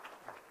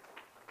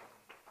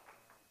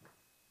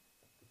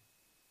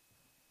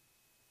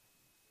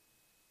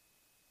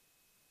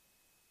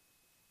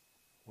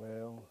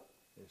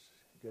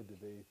good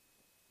to be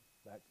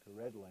back to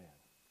Redland.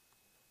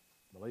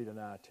 Melita and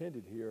I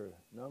attended here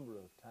a number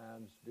of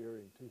times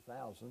during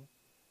 2000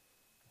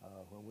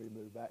 when we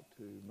moved back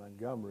to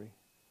Montgomery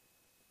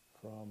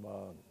from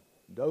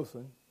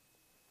Dothan.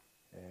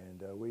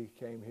 And we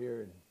came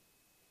here and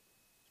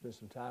spent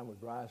some time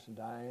with Bryce and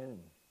Diane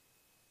and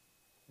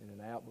in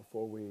and out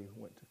before we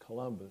went to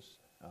Columbus.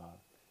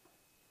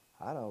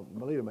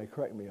 Melita may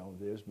correct me on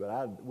this,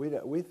 but we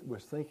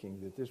was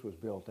thinking that this was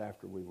built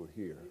after we were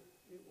here.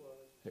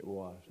 It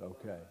was,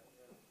 okay.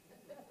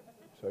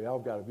 So y'all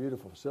have got a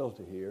beautiful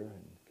facility here,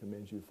 and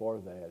commend you for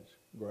that. It's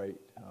great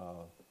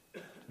to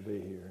be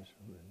here. It's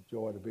a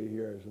joy to be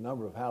here. There's a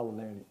number of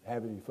Howland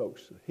Avenue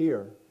folks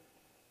here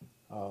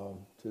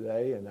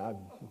today, and I'm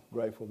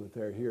grateful that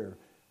they're here.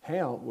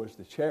 Hamp was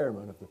the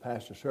chairman of the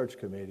Pastor Search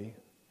Committee.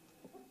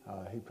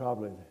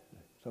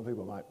 Some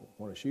people might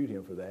want to shoot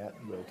him for that,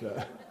 but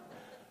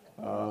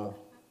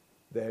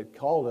they had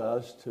called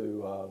us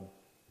to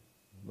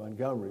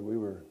Montgomery. We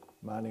were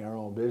minding our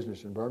own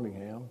business in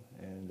Birmingham,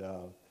 and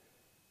a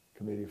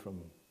committee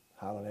from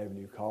Highland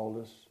Avenue called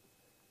us.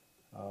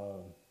 I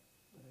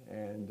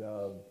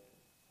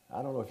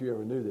don't know if you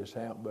ever knew this,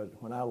 Hamp, but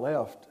when I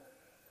left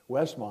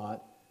Westmont,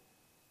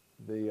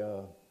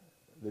 the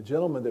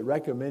gentleman that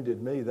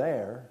recommended me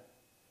there,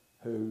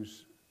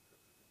 whose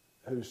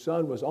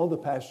son was on the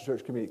Pastor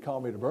Search Committee,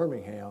 called me to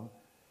Birmingham.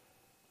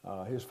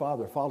 His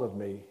father followed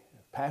me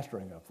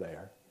pastoring up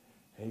there.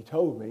 And he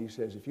told me, he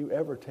says, if you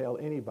ever tell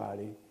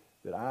anybody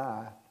that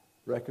I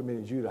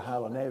recommended you to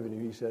Highland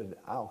Avenue, he said,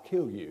 I'll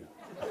kill you.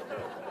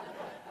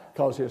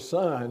 Because his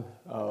son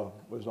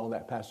was on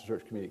that Pastor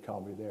Search Committee,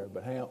 called me there.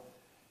 But Hamp,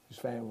 his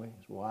family,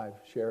 his wife,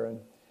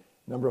 Sharon,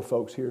 a number of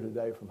folks here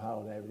today from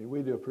Highland Avenue.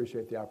 We do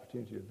appreciate the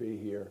opportunity to be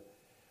here.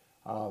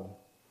 I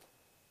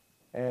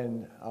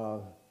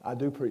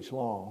do preach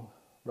long.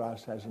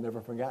 Bryce has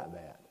never forgot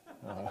that.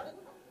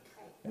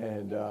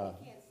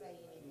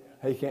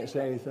 He can't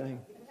say anything.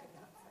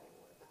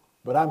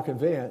 But I'm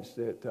convinced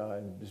that,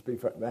 and just be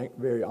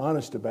very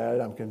honest about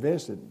it, I'm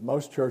convinced that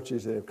most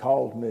churches that have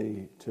called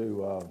me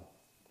to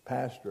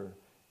pastor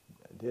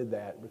did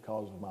that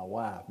because of my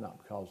wife, not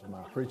because of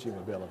my preaching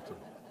ability.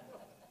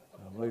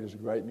 Melita's a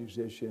great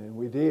musician, and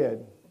we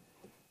did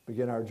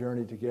begin our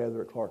journey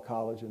together at Clark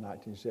College in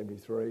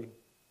 1973.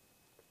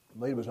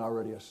 Melita was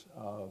already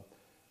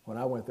when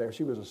I went there,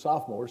 she was a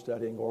sophomore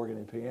studying organ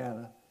and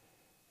piano.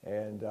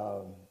 And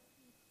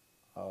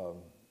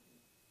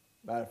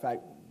matter of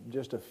fact,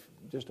 just a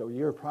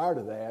year prior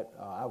to that,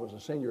 I was a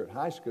senior at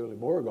high school in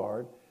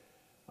Beauregard,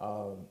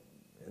 and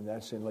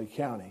that's in Lee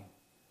County.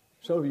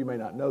 Some of you may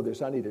not know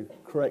this. I need to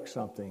correct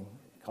something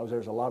because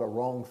there's a lot of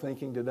wrong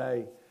thinking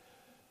today.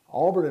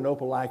 Auburn and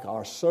Opelika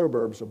are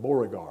suburbs of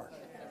Beauregard.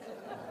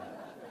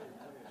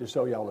 Just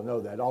so y'all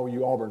know that. All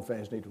you Auburn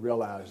fans need to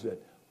realize that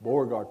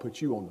Beauregard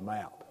put you on the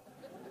map.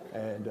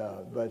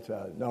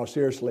 No,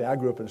 seriously, I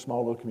grew up in a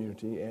small little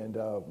community, and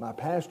my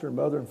pastor,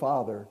 mother, and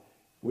father,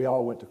 we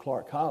all went to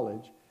Clark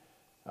College.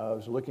 I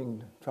was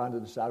trying to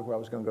decide where I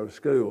was going to go to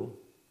school,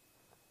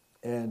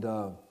 and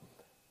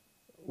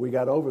we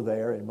got over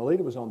there, and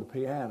Melita was on the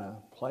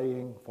piano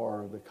playing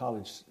for the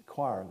college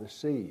choir, the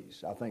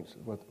C's. I think,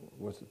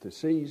 was it the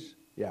C's?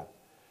 Yeah.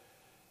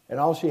 And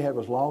all she had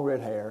was long red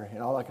hair,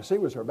 and all I could see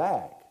was her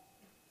back.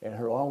 And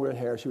her long red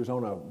hair, she was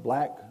on a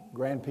black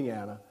grand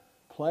piano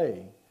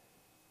playing.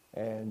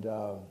 And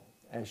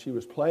as she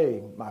was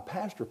playing, my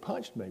pastor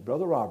punched me,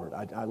 Brother Robert.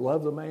 I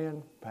love the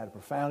man, had a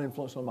profound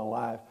influence on my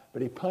life,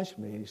 but he punched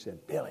me and he said,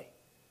 Billy,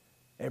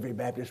 every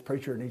Baptist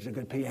preacher needs a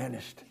good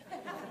pianist.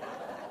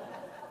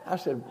 I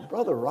said,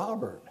 Brother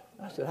Robert,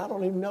 I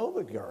don't even know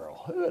the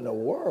girl. Who in the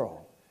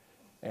world?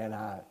 And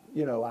I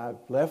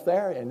left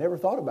there and never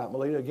thought about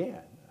Melita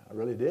again. I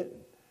really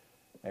didn't.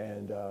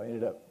 And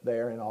ended up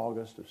there in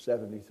August of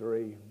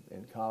 73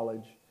 in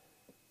college.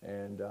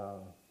 And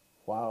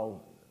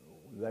while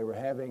they were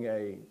having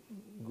a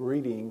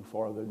greeting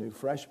for the new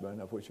freshmen,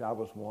 of which I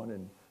was one,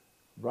 and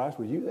Bryce,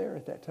 were you there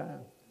at that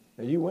time?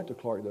 Now, you went to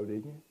Clark, though,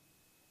 didn't you?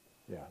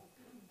 Yeah.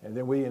 And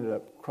then we ended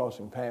up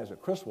crossing paths at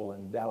Criswell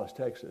in Dallas,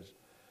 Texas.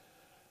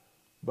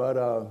 But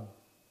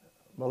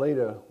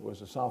Melita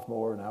was a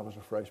sophomore, and I was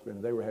a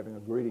freshman. They were having a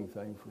greeting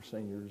thing for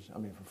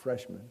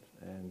freshmen,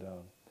 and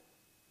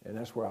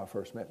that's where I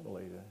first met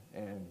Melita.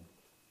 And,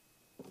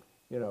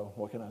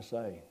 what can I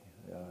say?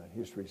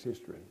 History's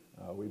history.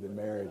 We've been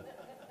married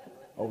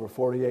over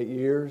 48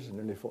 years, and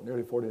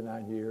nearly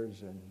 49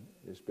 years, and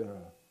it's been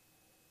a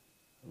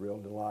real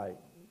delight.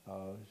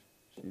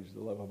 She's the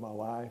love of my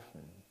life,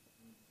 and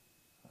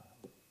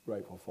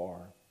grateful for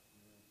her.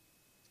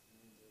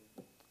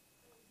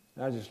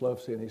 And I just love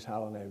seeing these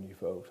Highland Avenue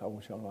folks. I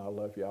want y'all to know I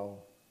love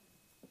y'all.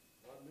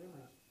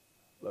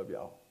 Love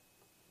y'all.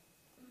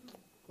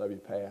 Love you,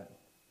 Pat.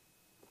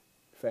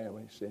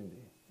 Family,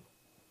 Cindy,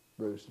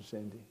 Bruce and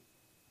Cindy.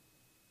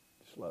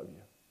 Just love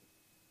you.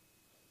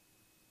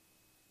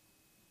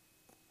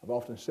 I've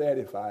often said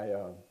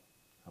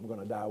I'm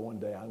going to die one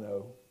day, I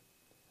know.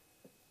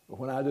 But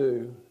when I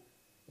do,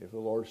 if the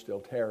Lord's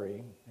still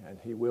tarrying, and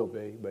he will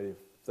be, but if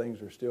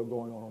things are still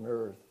going on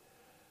earth,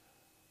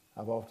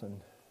 I've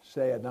often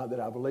said, not that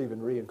I believe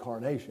in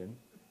reincarnation,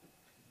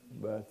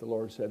 but the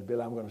Lord said,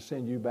 Billy, I'm going to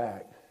send you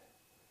back.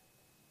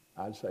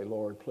 I'd say,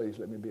 Lord, please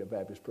let me be a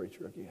Baptist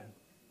preacher again.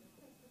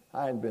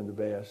 I hadn't been the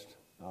best,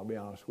 I'll be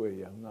honest with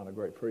you. I'm not a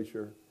great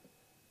preacher,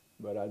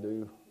 but I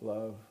do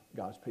love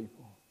God's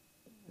people.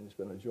 And it's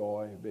been a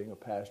joy being a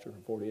pastor for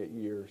 48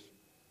 years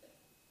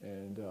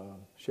and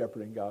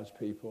shepherding God's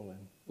people and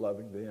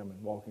loving them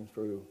and walking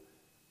through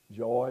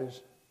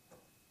joys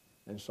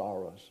and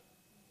sorrows,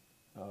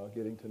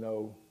 getting to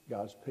know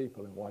God's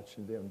people and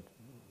watching them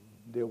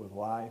deal with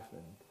life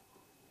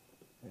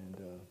and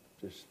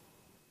just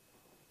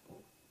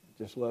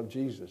love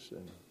Jesus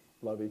and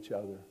love each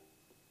other.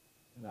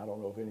 And I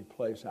don't know of any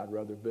place I'd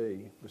rather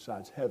be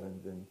besides heaven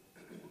than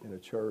in a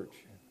church,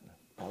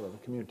 part of a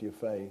community of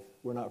faith.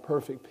 We're not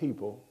perfect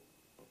people.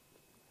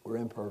 We're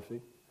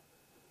imperfect.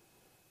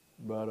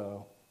 But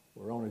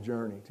we're on a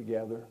journey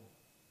together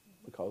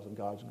because of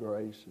God's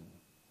grace. And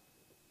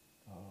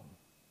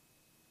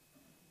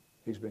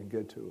He's been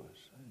good to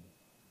us.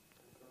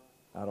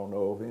 I don't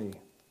know of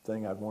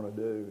anything I'd want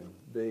to do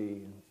and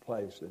be in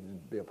place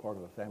and be a part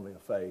of a family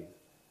of faith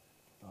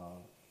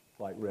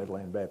like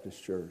Redland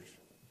Baptist Church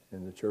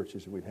and the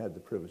churches that we've had the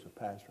privilege of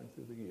pastoring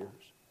through the years.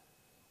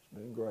 It's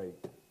been great.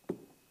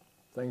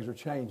 Things are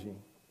changing,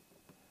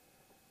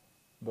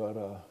 but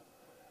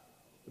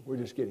we're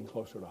just getting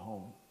closer to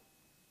home.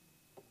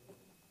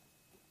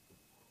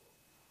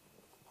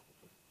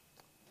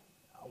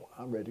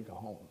 I'm ready to go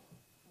home.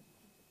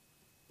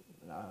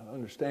 And I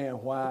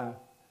understand why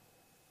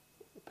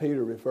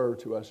Peter referred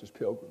to us as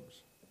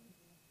pilgrims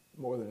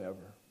more than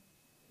ever.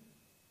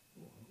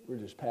 We're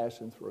just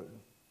passing through.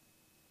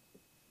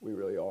 We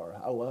really are.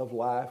 I love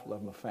life,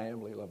 love my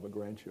family, love my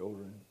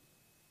grandchildren,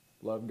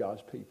 love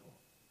God's people.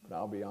 But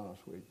I'll be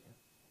honest with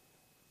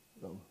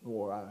you. The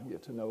more I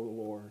get to know the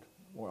Lord,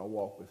 the more I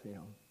walk with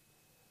Him,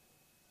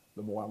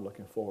 the more I'm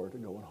looking forward to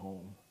going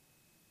home.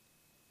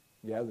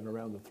 Gathering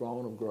around the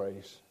throne of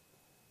grace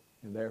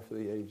and there for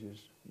the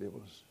ages, be able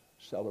to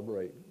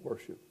celebrate,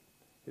 worship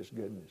His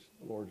goodness,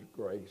 the Lord's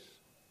grace.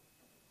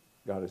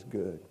 God is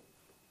good.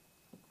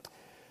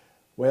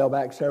 Well,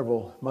 back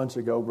several months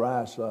ago,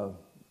 Bryce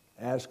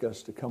asked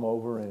us to come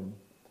over, and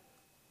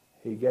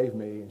he gave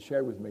me and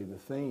shared with me the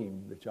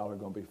theme that y'all are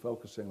going to be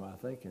focusing on, I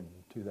think, in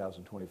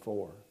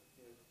 2024.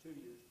 Yeah,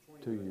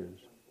 2 years.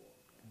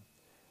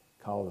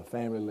 Called The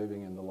Family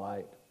Living in the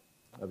Light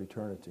of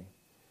Eternity.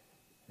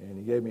 And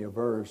he gave me a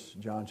verse,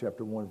 John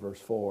chapter 1, verse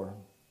 4.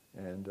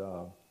 And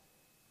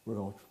we're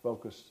going to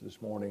focus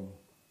this morning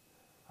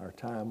our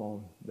time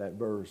on that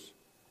verse.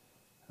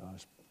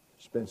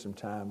 Spend some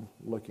time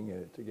looking at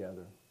it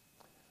together.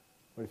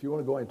 But if you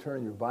want to go and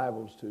turn your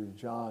Bibles to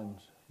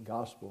John's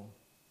Gospel,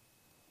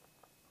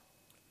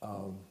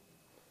 I'm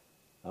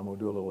going to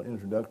do a little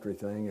introductory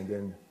thing and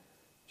then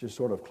just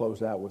sort of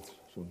close out with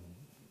some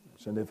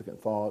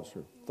significant thoughts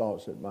or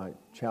thoughts that might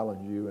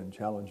challenge you and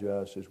challenge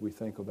us as we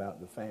think about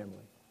the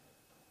family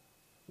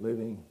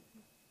living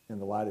in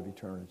the light of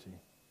eternity.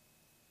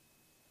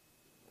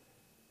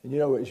 And you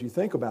know, as you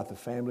think about the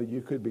family,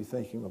 you could be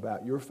thinking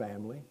about your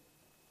family,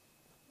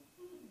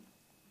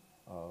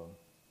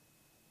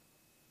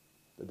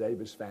 the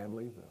Davis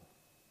family,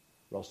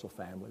 the Russell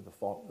family, the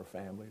Faulkner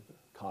family, the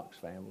Cox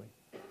family.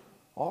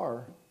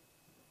 Or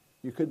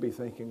you could be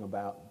thinking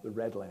about the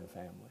Redland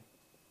family.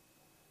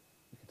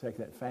 You could take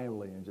that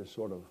family and just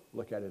sort of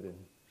look at it in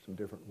some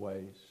different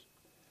ways.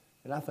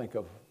 And I think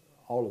of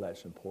all of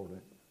that's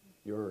important.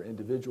 Your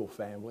individual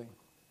family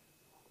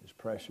is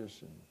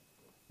precious and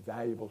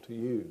valuable to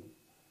you.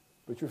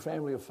 But your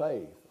family of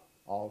faith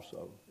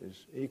also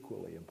is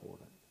equally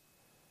important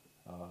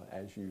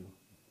as you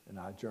and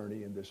I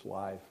journey in this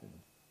life and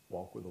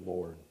walk with the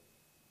Lord.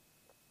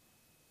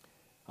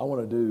 I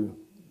want to do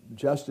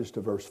justice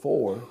to verse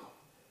 4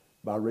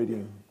 by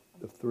reading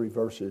the 3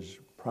 verses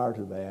prior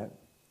to that.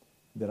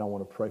 Then I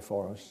want to pray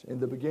for us. In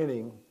the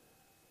beginning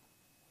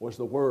was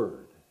the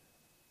Word,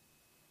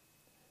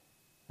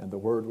 and the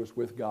Word was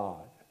with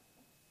God.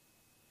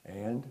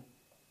 And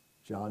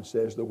John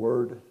says the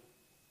Word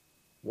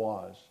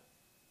was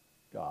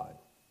God.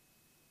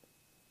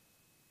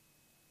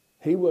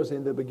 He was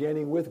in the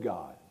beginning with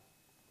God.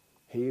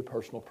 He,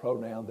 personal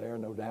pronoun there,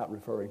 no doubt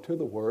referring to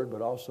the Word,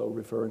 but also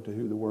referring to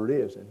who the Word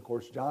is. And of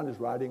course, John is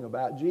writing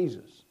about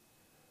Jesus.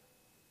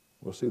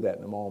 We'll see that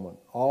in a moment.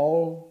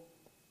 All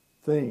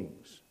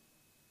things,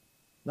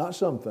 not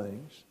some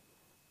things,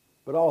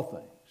 but all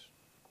things,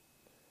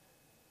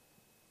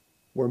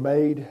 were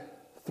made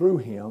through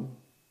Him,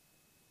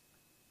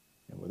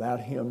 and without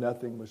Him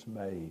nothing was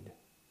made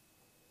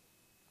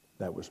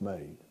that was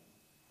made.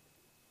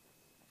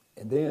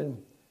 And then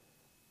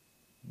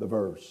the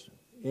verse,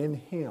 in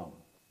Him,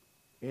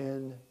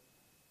 in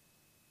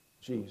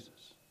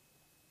Jesus,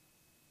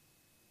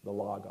 the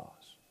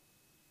Logos,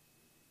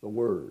 the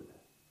Word,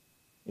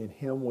 in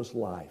Him was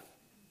life.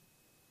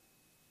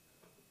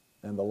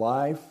 And the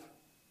life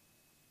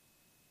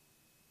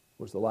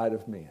was the light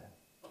of men.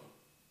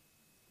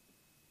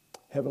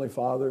 Heavenly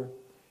Father,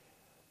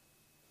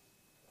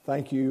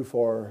 thank you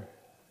for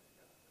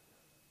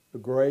the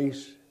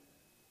grace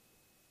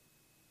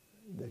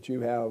that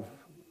you have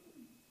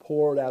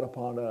poured out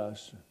upon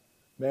us,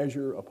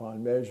 measure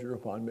upon measure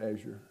upon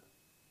measure.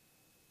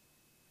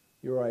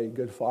 You're a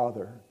good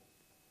Father,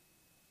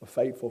 a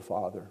faithful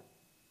Father,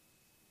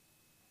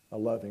 a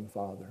loving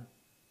Father,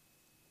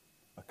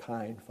 a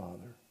kind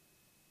Father.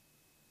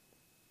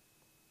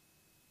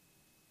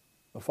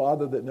 A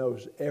Father that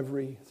knows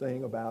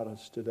everything about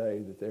us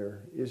today that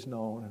there is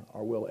known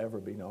or will ever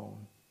be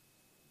known.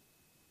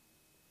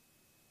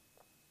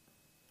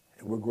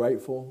 And we're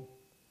grateful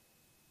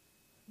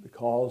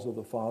because of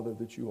the Father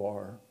that you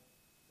are,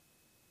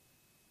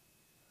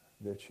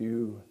 that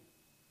you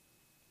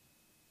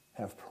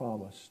have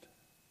promised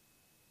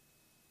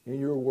in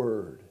your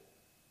word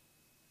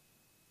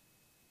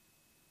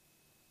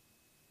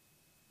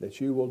that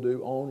you will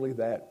do only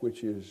that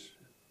which is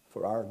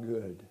for our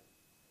good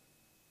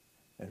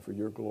and for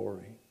your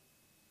glory.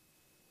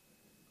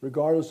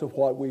 Regardless of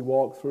what we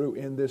walk through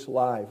in this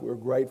life, we're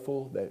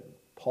grateful that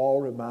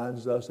Paul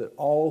reminds us that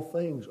all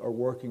things are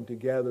working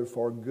together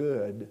for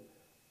good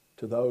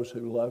to those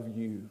who love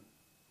you,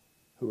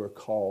 who are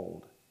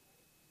called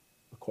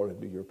according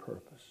to your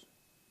purpose.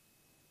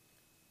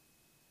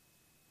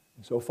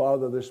 And so,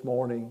 Father, this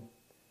morning,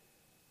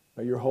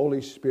 may your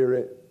Holy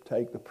Spirit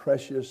take the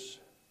precious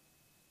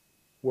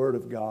Word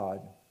of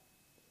God,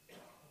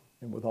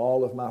 and with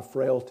all of my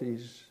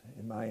frailties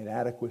and my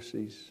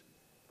inadequacies,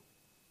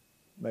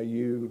 may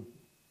you,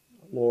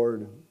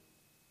 Lord,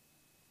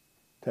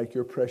 take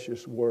your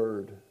precious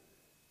Word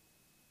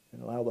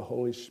and allow the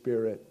Holy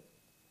Spirit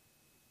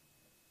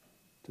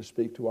to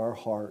speak to our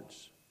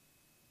hearts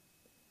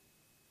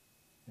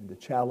and to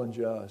challenge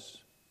us,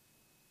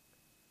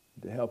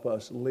 to help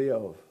us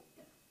live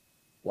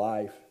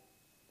life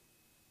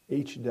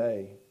each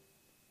day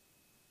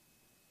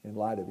in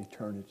light of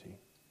eternity.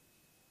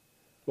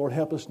 Lord,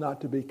 help us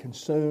not to be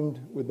consumed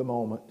with the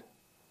moment,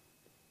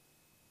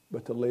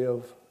 but to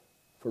live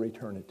for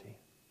eternity.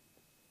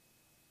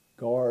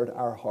 Guard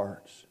our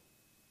hearts.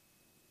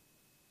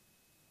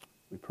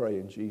 We pray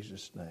in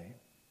Jesus' name.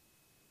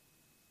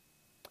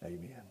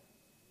 Amen.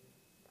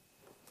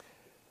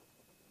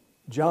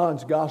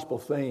 John's gospel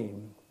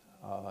theme,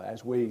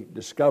 as we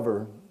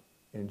discover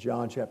in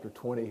John chapter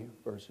 20,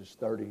 verses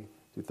 30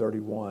 to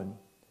 31,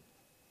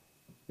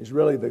 is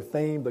really the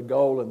theme, the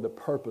goal, and the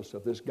purpose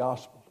of this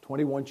gospel.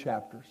 21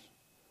 chapters,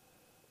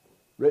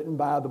 written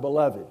by the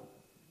beloved,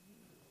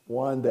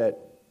 one that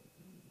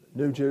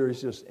knew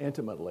Jesus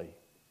intimately,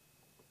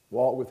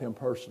 walked with him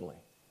personally,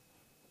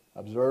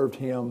 observed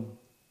him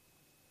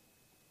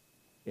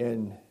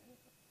in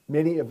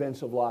many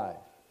events of life.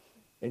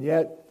 And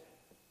yet,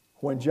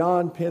 when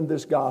John penned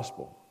this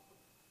gospel,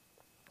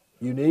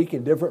 unique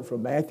and different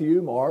from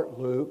Matthew, Mark,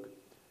 Luke,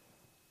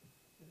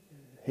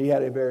 he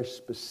had a very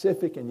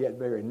specific and yet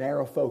very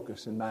narrow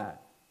focus in mind.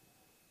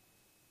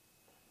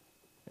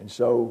 And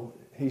so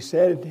he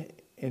said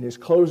in his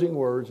closing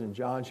words in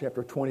John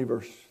chapter 20,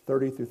 verse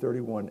 30 through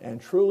 31, and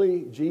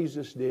truly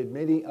Jesus did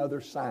many other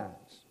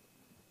signs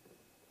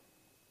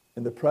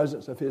in the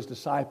presence of his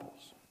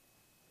disciples,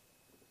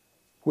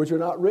 which are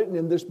not written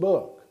in this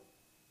book.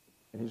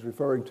 And he's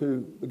referring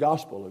to the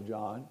Gospel of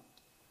John.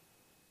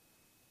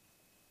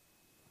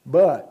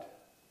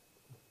 But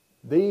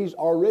these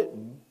are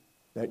written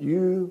that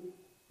you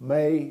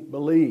may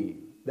believe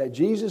that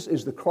Jesus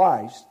is the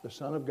Christ, the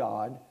Son of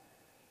God,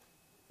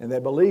 and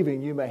that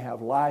believing you may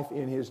have life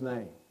in his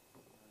name.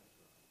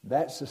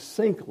 That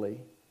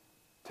succinctly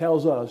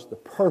tells us the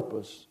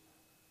purpose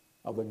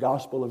of the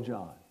Gospel of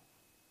John.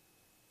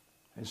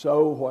 And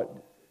so what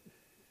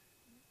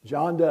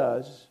John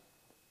does,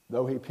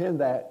 though he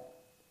penned that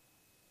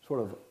sort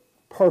of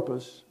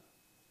purpose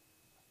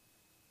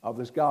of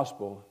this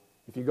gospel,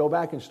 if you go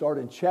back and start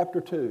in chapter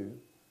 2,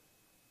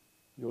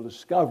 you'll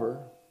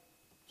discover,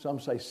 some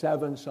say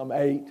 7, some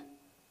 8,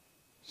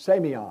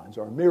 semeions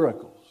or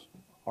miracles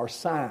or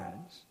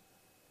signs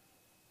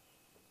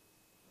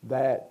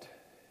that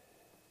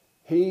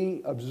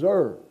he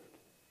observed,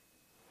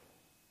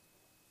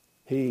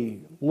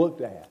 he looked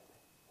at,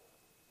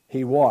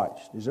 he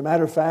watched. As a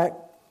matter of fact,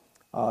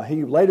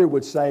 he later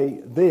would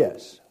say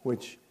this,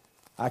 which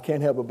I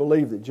can't help but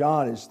believe that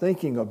John is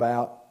thinking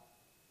about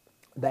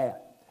that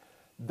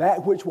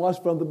which was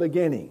from the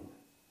beginning,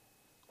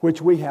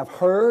 which we have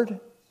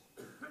heard,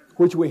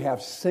 which we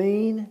have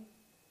seen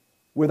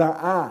with our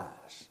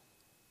eyes,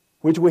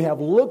 which we have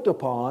looked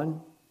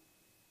upon,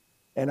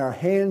 and our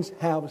hands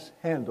have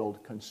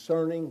handled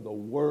concerning the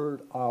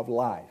word of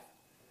life.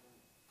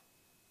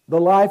 The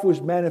life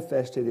was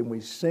manifested, and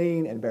we've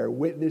seen and bear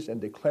witness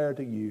and declare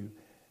to you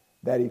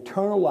that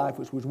eternal life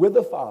which was with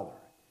the Father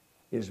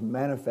is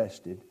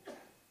manifested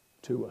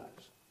to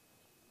us.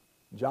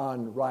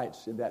 John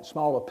writes in that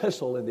small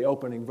epistle in the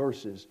opening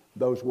verses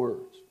those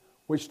words,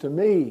 which to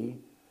me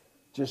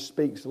just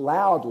speaks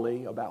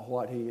loudly about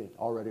what he had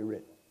already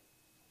written.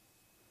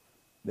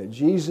 That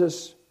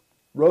Jesus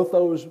wrote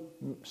those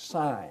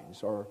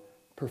signs or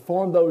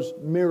performed those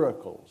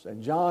miracles,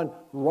 and John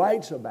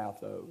writes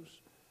about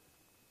those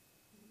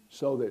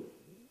so that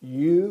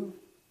you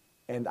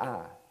and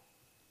I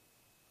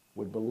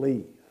would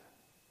believe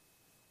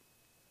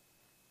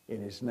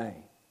in His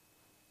name,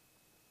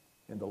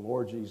 in the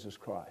Lord Jesus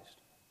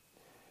Christ.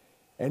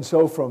 And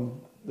so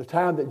from the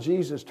time that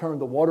Jesus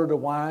turned the water to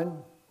wine,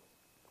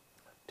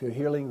 to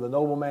healing the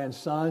nobleman's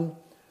son,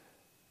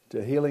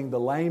 to healing the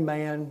lame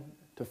man,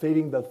 to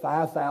feeding the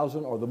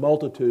 5,000 or the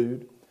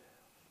multitude,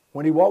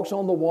 when He walks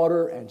on the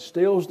water and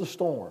stills the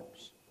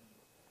storms,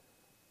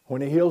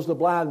 when He heals the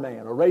blind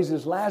man or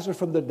raises Lazarus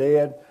from the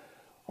dead,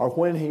 or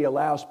when He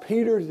allows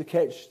Peter to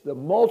catch the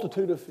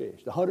multitude of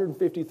fish, the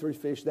 153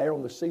 fish there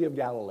on the Sea of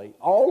Galilee,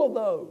 all of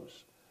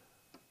those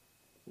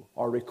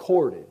are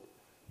recorded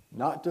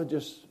not to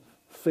just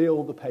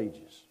fill the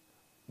pages,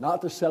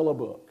 not to sell a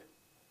book.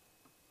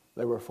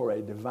 They were for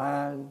a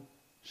divine,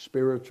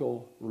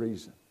 spiritual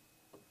reason.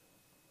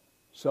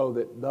 So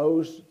that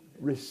those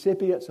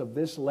recipients of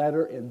this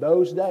letter in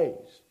those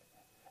days,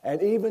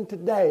 and even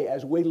today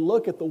as we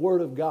look at the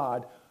Word of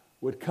God,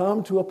 would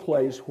come to a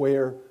place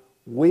where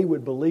we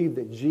would believe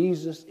that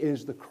Jesus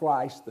is the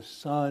Christ, the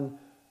Son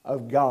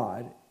of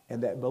God,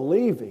 and that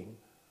believing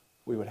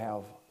we would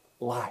have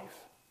life.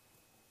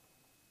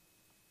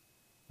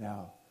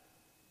 Now,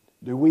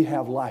 do we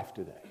have life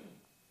today?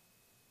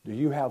 Do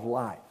you have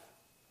life?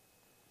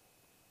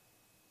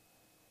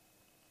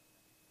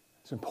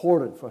 It's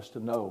important for us to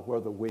know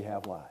whether we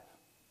have life.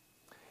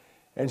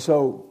 And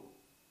so,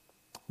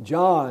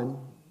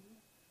 John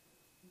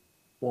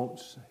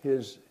wants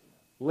his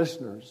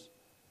listeners,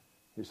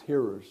 his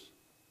hearers,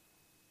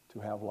 to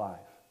have life.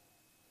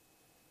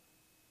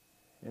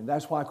 And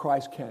that's why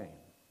Christ came,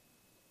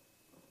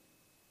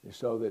 is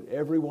so that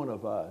every one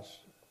of us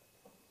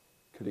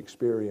could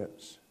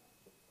experience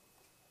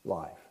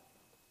life.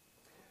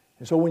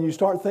 And so when you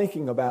start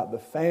thinking about the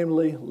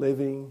family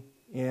living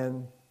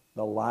in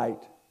the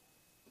light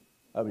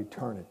of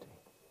eternity,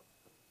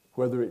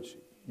 whether it's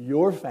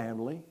your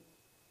family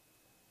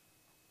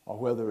or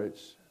whether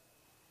it's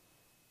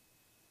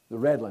the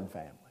Redland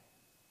family,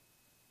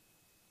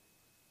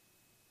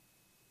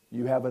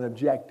 you have an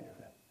objective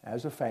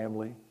as a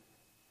family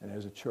and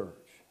as a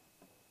church.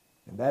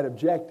 And that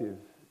objective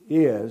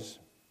is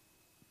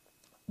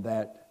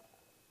that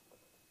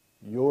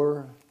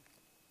your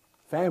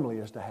family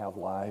is to have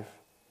life,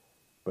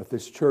 but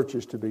this church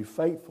is to be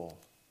faithful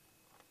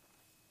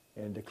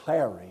in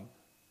declaring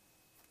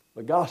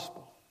the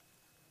gospel,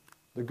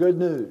 the good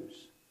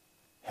news,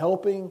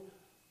 helping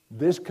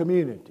this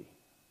community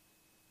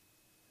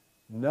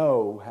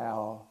know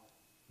how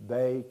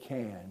they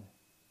can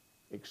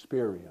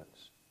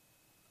experience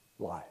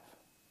life.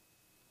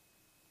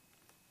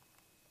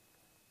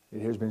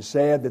 It has been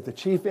said that the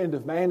chief end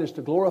of man is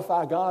to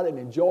glorify God and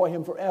enjoy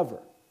Him forever.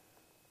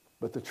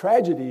 But the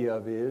tragedy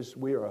of it is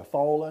we are a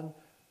fallen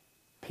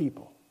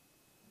people.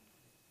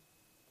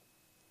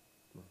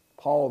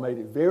 Paul made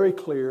it very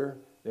clear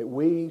that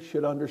we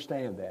should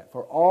understand that.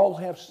 For all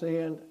have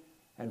sinned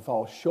and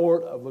fall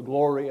short of the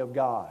glory of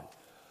God.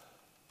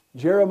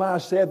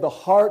 Jeremiah said, the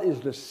heart is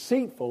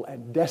deceitful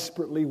and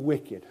desperately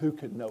wicked. Who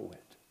could know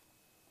it?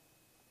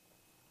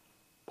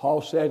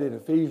 Paul said in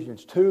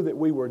Ephesians 2 that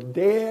we were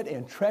dead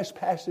in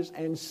trespasses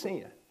and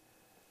sin.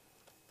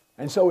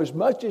 And so as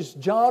much as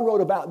John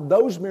wrote about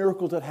those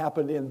miracles that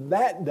happened in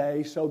that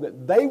day so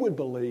that they would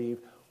believe,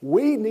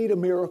 we need a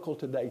miracle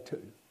today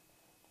too.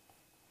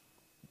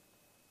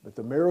 But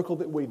the miracle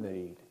that we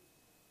need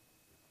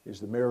is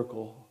the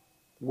miracle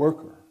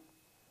worker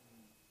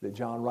that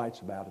John writes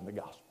about in the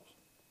Gospels,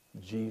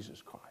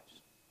 Jesus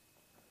Christ.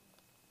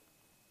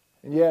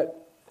 And yet,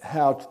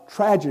 how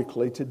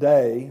tragically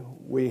today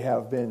we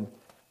have been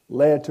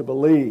led to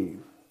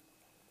believe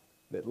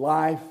that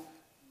life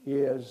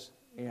is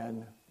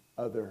in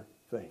other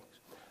things.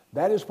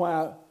 That is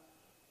why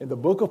in the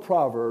book of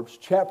Proverbs,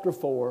 chapter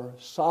 4,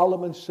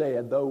 Solomon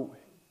said, though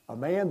a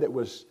man that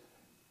was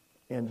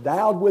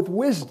endowed with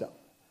wisdom,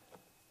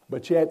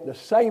 but yet the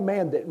same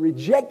man that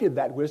rejected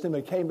that wisdom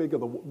became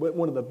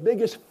one of the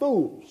biggest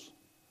fools.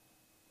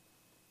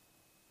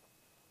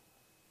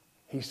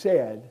 He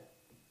said,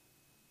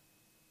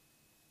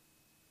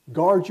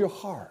 guard your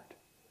heart,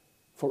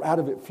 for out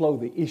of it flow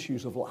the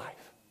issues of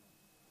life.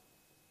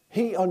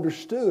 He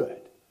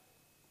understood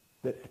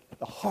that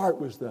the heart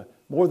was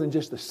more than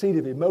just the seat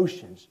of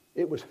emotions.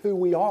 It was who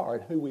we are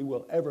and who we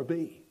will ever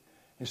be.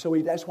 And so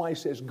that's why he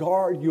says,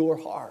 guard your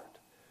heart.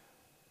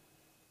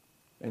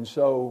 And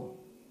so,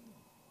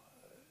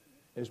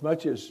 as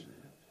much as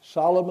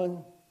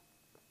Solomon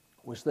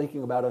was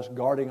thinking about us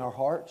guarding our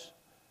hearts,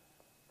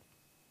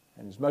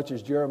 and as much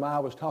as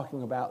Jeremiah was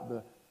talking about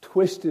the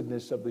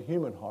twistedness of the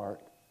human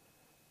heart,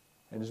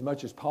 and as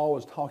much as Paul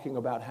was talking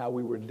about how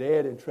we were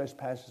dead in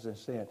trespasses and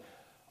sin,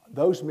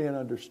 those men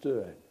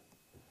understood.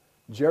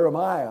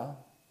 Jeremiah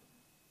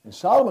and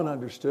Solomon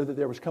understood that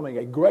there was coming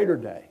a greater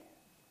day.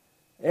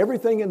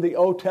 Everything in the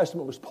Old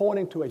Testament was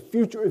pointing to a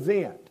future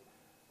event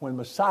when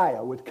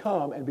Messiah would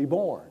come and be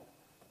born,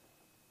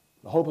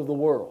 the hope of the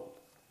world.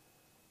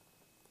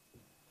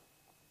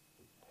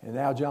 And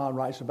now John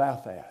writes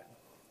about that.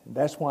 And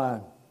that's why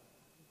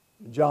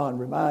John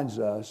reminds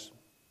us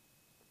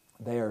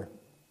there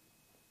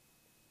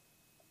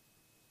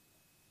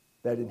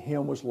that in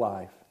him was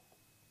life,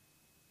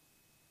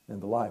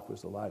 and the life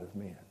was the light of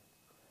men.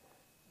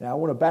 Now I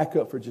want to back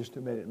up for just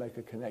a minute and make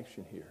a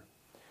connection here.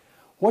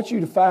 What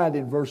you find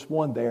in verse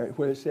 1 there,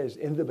 where it says,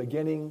 in the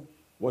beginning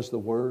was the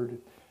Word,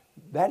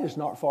 that is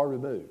not far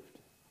removed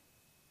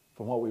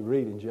from what we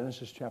read in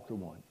Genesis chapter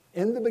 1.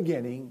 In the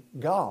beginning,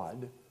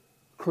 God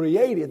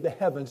created the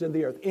heavens and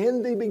the earth.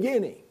 In the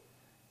beginning.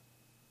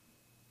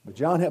 But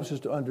John helps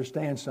us to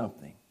understand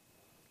something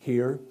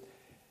here,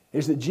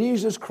 is that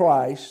Jesus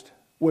Christ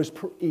was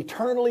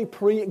eternally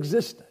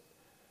pre-existent.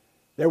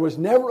 There was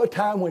never a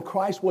time when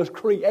Christ was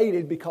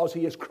created, because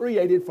he is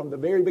created from the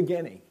very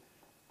beginning.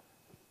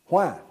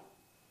 Why?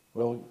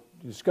 Well,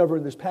 you discover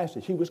in this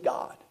passage, he was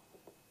God.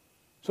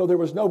 So there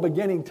was no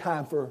beginning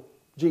time for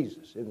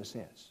Jesus in the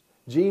sense.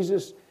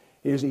 Jesus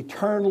is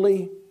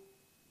eternally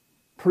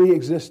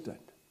pre-existent.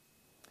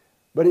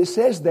 But it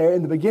says there,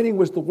 in the beginning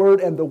was the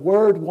Word, and the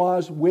Word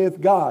was with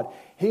God.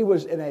 He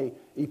was in an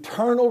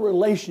eternal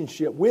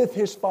relationship with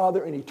his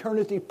Father in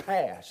eternity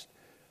past.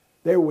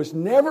 There was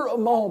never a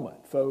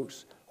moment,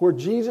 folks, where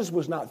Jesus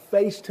was not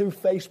face to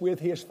face with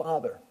his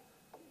Father.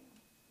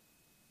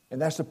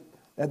 And that's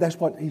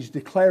what he's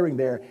declaring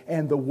there.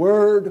 And the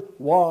Word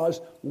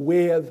was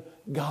with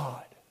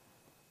God.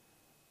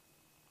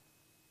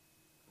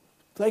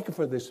 Think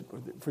for this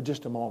for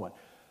just a moment.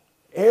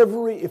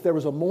 If there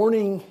was a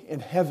morning in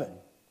heaven,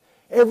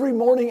 every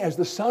morning as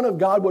the Son of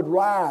God would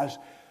rise,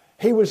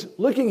 he was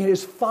looking at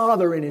his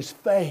Father in his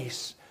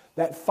face.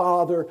 That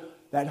Father,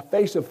 that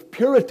face of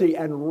purity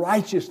and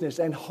righteousness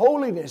and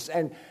holiness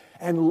and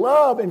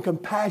love and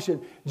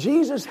compassion.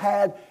 Jesus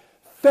had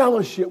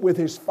fellowship with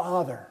his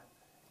Father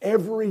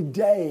every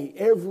day,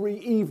 every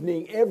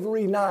evening,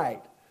 every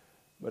night.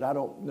 But I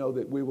don't know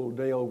that we will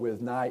deal with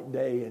night,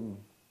 day, and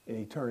in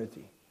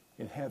eternity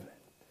in heaven.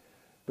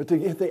 But to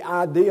get the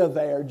idea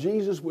there,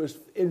 Jesus was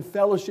in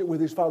fellowship with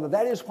his Father.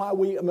 That is why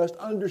we must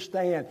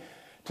understand,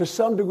 to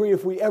some degree,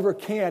 if we ever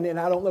can, and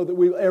I don't know that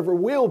we ever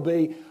will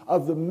be,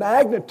 of the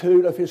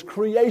magnitude of his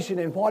creation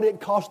and what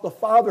it cost the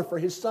Father for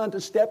his Son to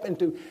step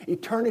into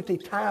eternity,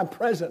 time,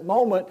 present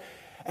moment,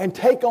 and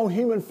take on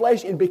human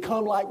flesh and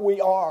become like we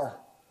are.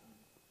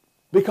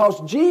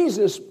 Because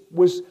Jesus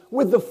was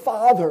with the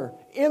Father,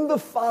 in the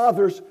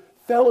Father's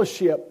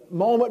fellowship,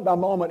 moment by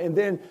moment. And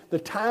then the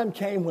time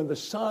came when the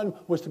Son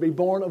was to be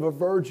born of a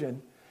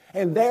virgin.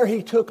 And there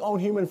he took on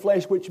human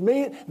flesh, which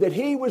meant that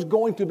he was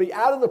going to be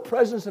out of the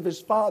presence of his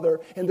Father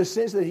in the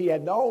sense that he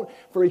had known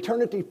for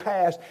eternity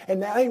past. And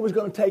now he was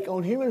going to take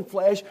on human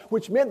flesh,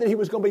 which meant that he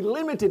was going to be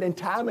limited in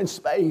time and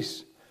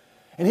space.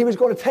 And he was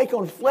going to take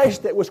on flesh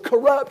that was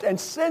corrupt and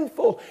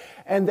sinful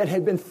and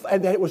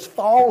that was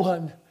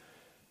fallen.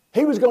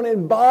 He was going to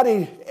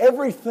embody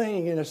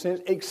everything, in a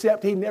sense,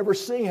 except he never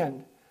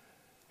sinned.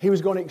 He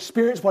was going to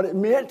experience what it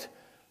meant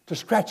to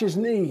scratch his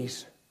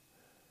knees.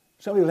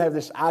 Some people have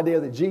this idea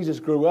that Jesus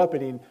grew up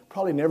and he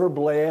probably never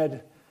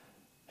bled.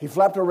 He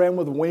flapped around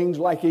with wings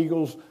like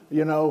eagles,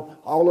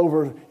 all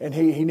over, and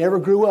he never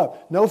grew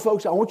up. No,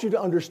 folks, I want you to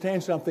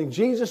understand something.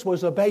 Jesus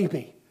was a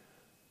baby.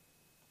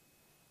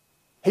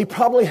 He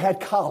probably had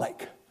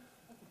colic.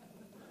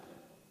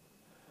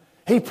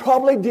 He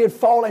probably did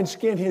fall and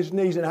skin his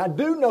knees. And I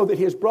do know that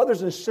his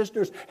brothers and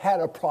sisters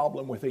had a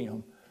problem with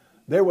him.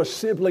 There was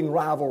sibling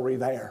rivalry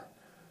there.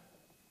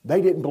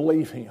 They didn't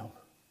believe him.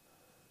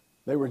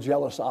 They were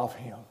jealous of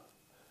him.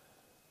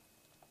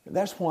 And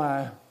that's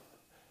why,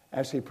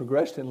 as he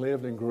progressed and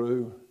lived and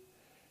grew,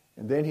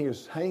 and then he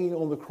was hanging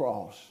on the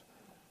cross,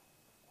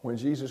 when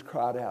Jesus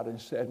cried out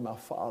and said, my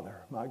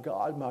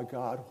God, my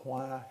God,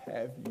 why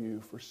have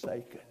you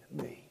forsaken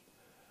me?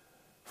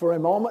 For a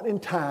moment in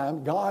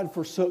time, God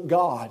forsook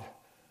God.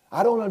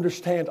 I don't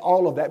understand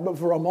all of that, but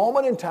for a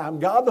moment in time,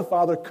 God the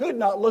Father could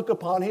not look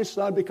upon his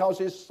Son because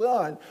his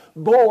Son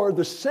bore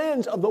the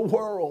sins of the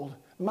world,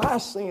 my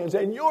sins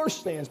and your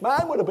sins.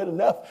 Mine would have been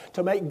enough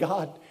to make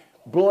God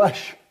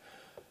blush.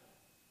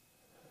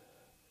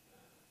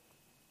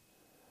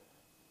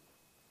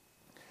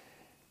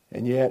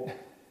 And yet,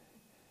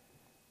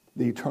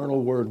 the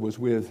eternal Word was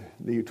with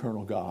the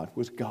eternal God,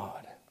 was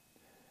God.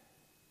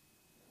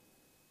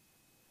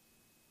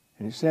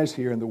 And it says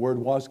here, and the Word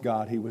was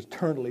God, he was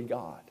eternally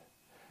God.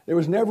 There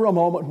was never a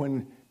moment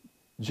when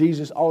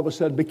Jesus all of a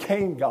sudden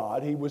became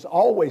God. He was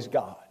always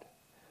God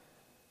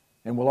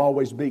and will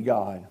always be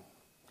God.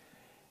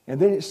 And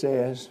then it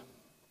says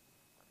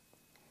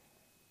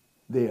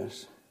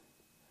this,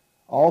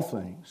 all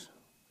things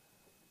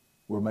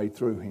were made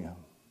through him,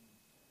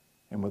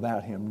 and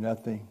without him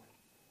nothing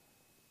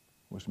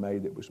was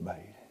made that was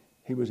made.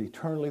 He was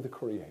eternally the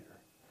Creator.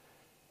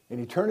 In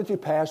eternity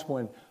past,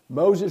 when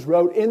Moses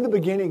wrote, in the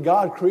beginning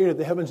God created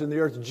the heavens and the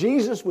earth,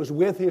 Jesus was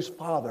with his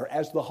Father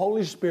as the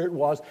Holy Spirit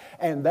was,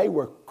 and they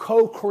were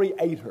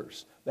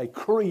co-creators. They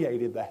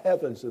created the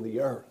heavens and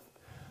the earth,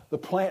 the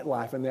plant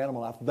life and the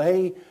animal life.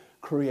 They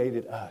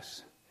created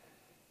us,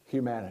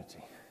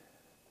 humanity.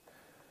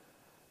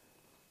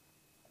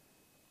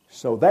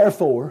 So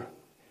therefore,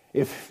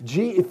 if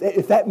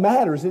that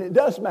matters, and it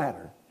does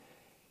matter,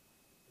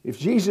 if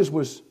Jesus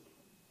was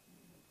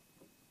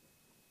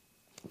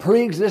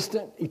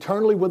pre-existent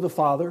eternally with the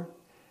Father,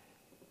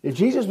 if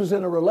Jesus was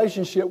in a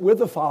relationship with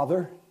the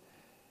Father,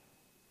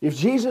 if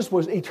Jesus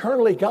was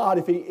eternally God,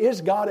 if He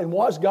is God and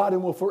was God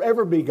and will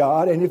forever be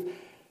God, and if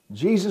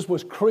Jesus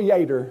was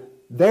Creator,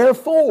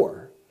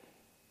 therefore,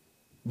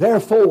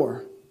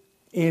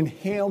 in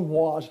Him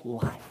was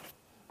life.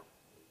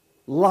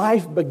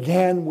 Life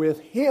began with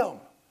Him.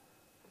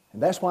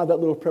 And that's why that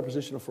little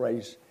prepositional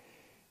phrase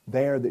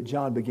there that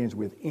John begins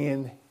with,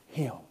 in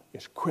Him,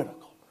 is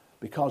critical.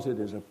 Because it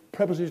is a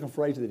prepositional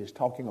phrase that is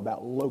talking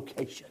about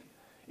location.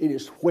 It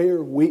is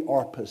where we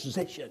are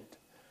positioned.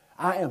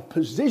 I am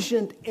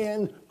positioned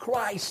in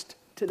Christ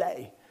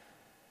today.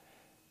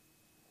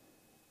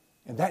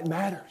 And that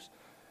matters.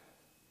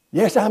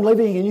 Yes, I'm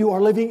living and you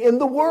are living in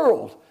the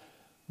world.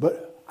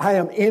 But I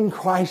am in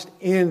Christ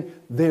in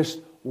this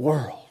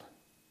world.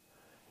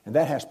 And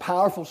that has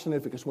powerful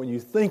significance when you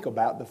think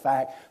about the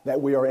fact that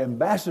we are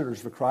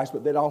ambassadors for Christ,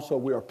 but that also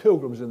we are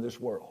pilgrims in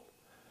this world.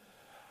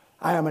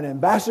 I am an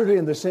ambassador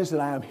in the sense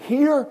that I am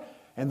here,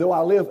 and though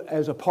I live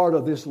as a part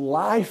of this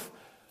life,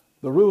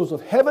 the rules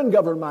of heaven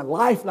govern my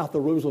life, not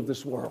the rules of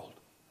this world.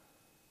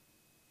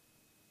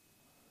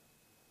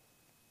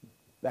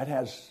 That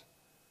has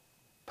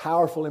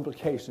powerful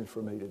implications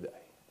for me today.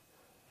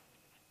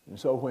 And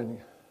so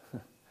when,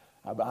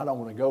 I don't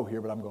want to go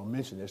here, but I'm going to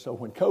mention this. So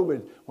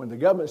when the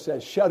government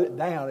says shut it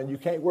down and you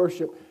can't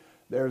worship,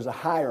 there's a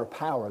higher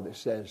power that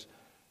says,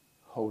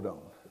 hold on.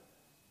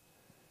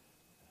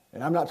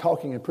 And I'm not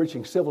talking and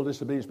preaching civil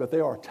disobedience, but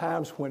there are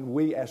times when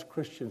we as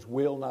Christians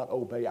will not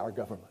obey our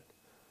government.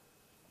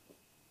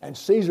 And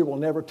Caesar will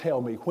never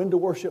tell me when to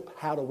worship,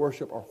 how to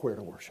worship, or where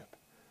to worship.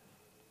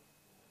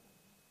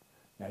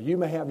 Now, you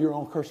may have your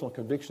own personal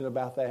conviction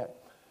about that.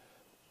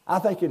 I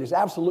think it is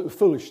absolutely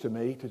foolish to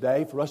me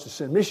today for us to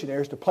send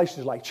missionaries to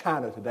places like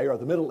China today or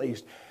the Middle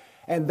East.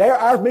 And there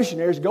our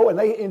missionaries go and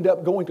they end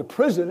up going to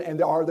prison, and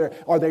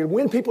they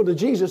win people to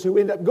Jesus who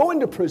end up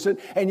going to prison,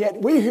 and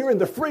yet we here in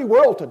the free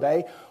world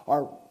today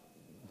are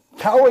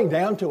cowering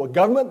down to a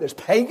government that's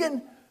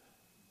pagan.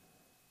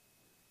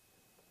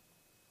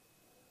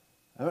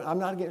 I'm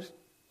not against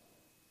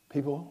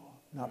people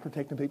not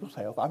protecting people's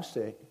health. I'm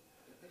sick.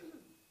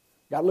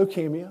 Got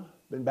leukemia.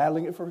 Been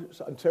battling it for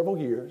several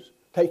years.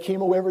 Take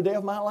chemo every day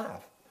of my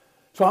life.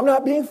 So I'm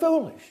not being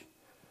foolish.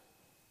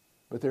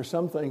 But there's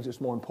some things that's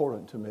more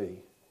important to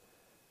me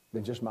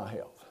than just my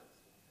health.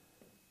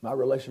 My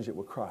relationship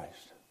with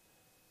Christ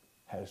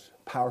has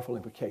powerful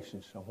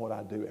implications on what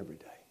I do every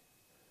day.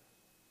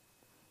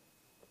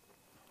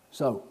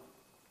 So,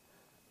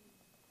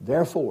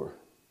 therefore,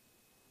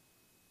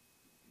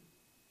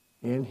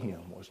 in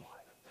Him was life.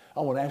 I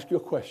want to ask you a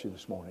question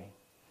this morning.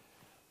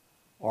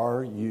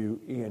 Are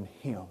you in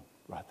Him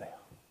right now?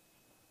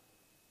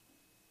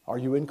 Are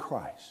you in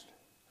Christ?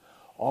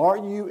 Are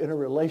you in a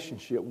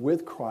relationship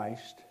with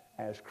Christ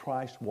as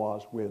Christ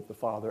was with the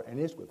Father and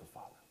is with the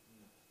Father?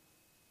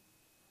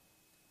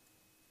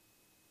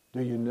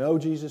 Do you know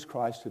Jesus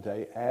Christ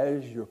today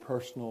as your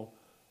personal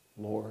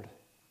Lord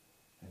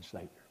and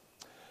Savior?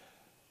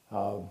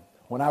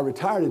 When I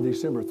retired in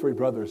December, 3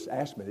 brothers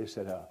asked me, they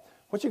said,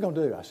 what you going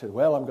to do? I said,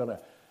 well, I'm going to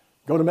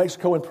go to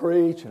Mexico and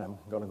preach, and I'm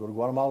going to go to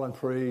Guatemala and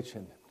preach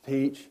and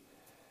teach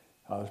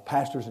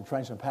pastors and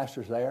train some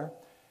pastors there.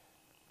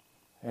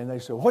 And they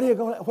said, what else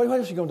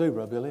are you going to do,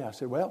 Brother Billy? I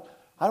said, well,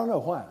 I don't know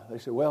why. They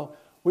said, well,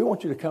 we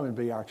want you to come and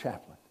be our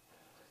chaplain.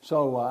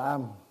 So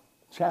I'm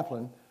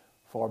chaplain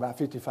for about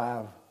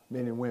 55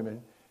 men and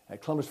women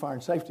at Columbus Fire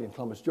and Safety in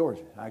Columbus,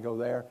 Georgia. I go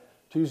there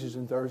Tuesdays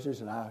and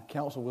Thursdays, and I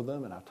counsel with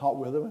them, and I talk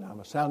with them, and I'm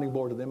a sounding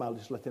board to them. I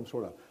just let them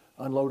sort of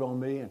unload on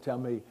me and tell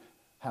me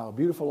how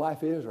beautiful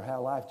life is or how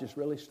life just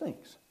really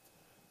stinks,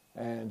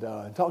 and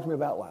talk to me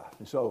about life.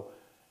 And so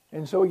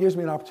it gives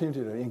me an opportunity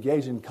to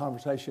engage in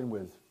conversation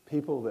with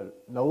people that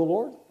know the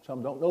Lord.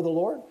 Some don't know the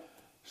Lord.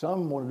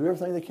 Some want to do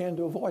everything they can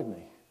to avoid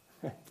me.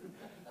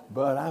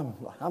 But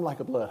I'm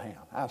like a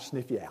bloodhound. I'll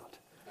sniff you out.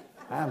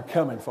 I'm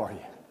coming for you.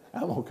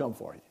 I'm going to come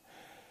for you.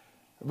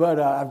 But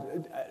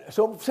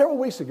so several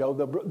weeks ago,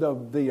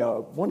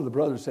 one of the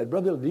brothers said,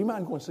 Brother, do you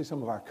mind going to see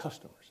some of our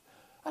customers?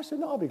 I said,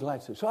 no, I'll be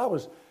glad to. So I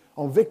was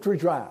on Victory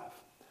Drive.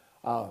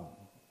 And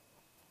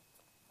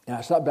I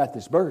stopped at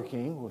this Burger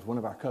King with one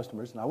of our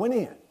customers, and I went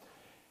in.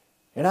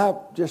 And I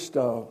just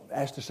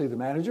asked to see the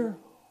manager,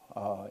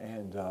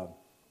 and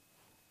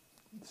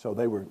so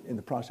they were in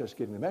the process of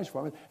getting the manager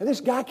for me. And this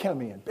guy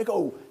came in, big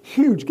old,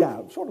 huge guy,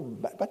 sort of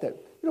about that,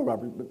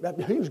 Robert, that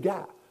huge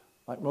guy,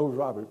 like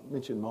Robert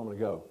mentioned a moment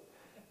ago.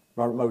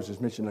 Robert Moses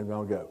mentioned a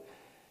moment ago.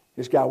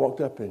 This guy walked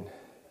up, and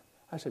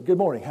I said, good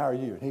morning, how are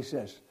you? And he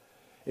says,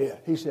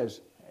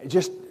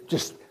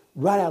 just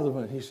right out of the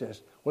blue, he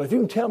says, well, if you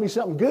can tell me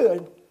something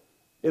good,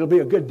 it'll be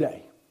a good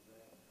day.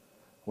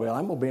 Well,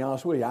 I'm going to be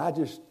honest with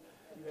you.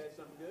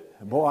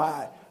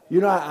 Boy,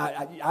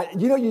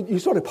 you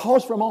sort of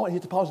pause for a moment. You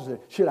hit the pause and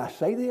say, should I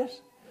say this?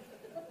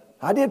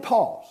 I did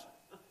pause.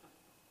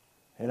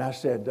 And I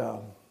said,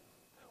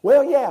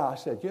 well, yeah. I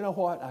said, you know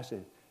what? I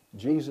said,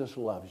 Jesus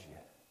loves you.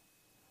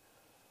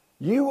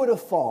 You would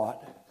have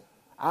thought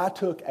I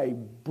took a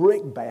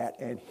brick bat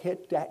and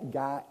hit that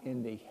guy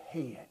in the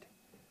head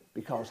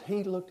because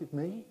he looked at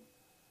me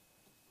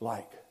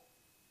like,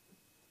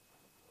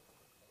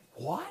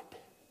 what?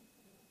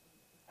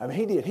 I mean,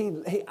 he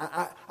did.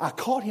 I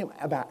caught him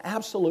about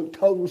absolute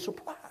total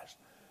surprise.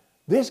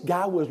 This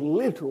guy was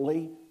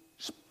literally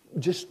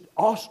just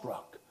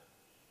awestruck.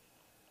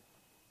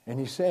 And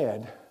he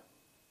said,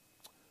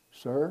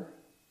 "Sir,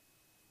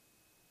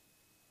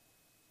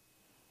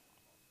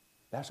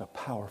 that's a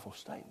powerful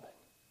statement.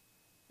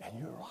 And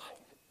you're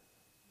right."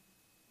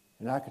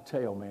 And I could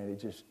tell, man,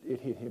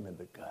 it hit him in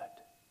the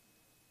gut.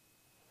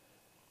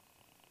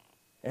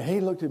 And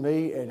he looked at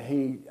me,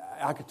 and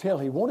I could tell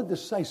he wanted to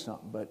say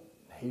something, but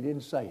he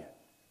didn't say it.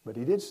 But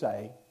he did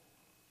say,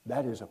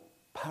 "That is a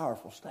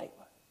powerful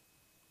statement."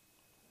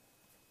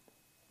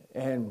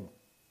 And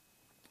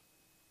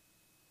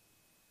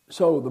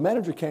so the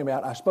manager came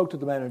out. I spoke to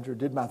the manager,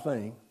 did my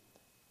thing,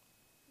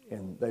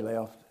 and they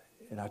left.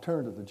 And I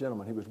turned to the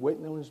gentleman. He was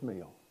waiting on his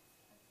meal.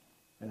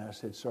 And I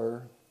said,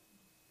 "Sir,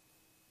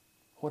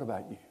 what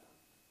about you?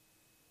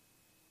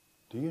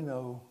 Do you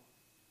know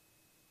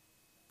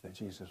that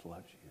Jesus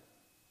loves you?"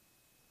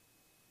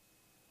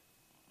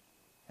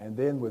 And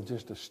then with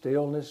just a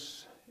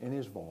stillness in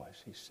his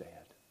voice, he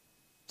said,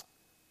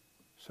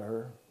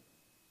 "Sir,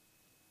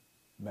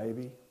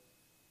 maybe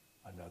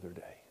another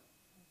day."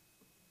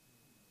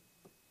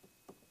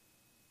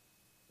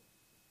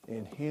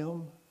 In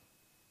him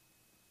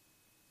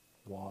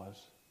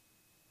was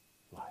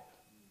life.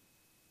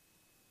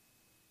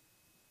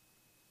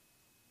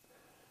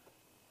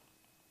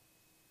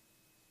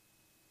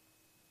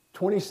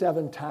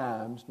 "37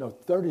 times,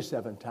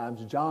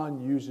 John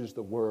uses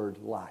the word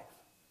life.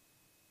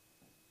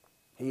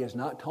 He is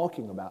not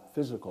talking about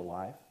physical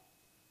life,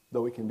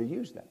 though it can be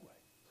used that way.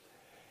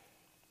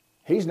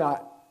 He's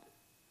not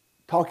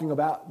talking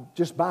about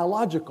just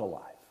biological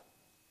life,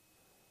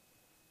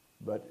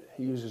 but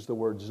he uses the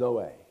word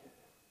zoe.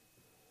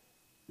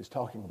 He's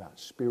talking about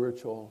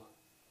spiritual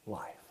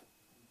life,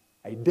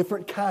 a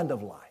different kind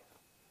of life,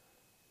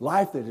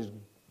 life that is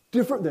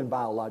different than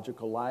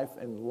biological life,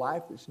 and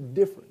life that's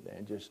different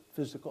than just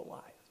physical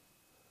life.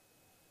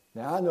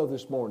 Now, I know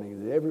this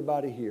morning that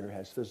everybody here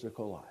has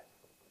physical life.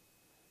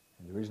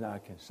 And the reason I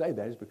can say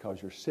that is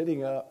because you're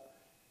sitting up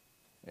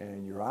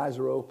and your eyes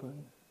are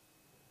open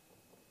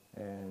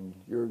and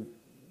you're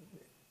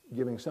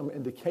giving some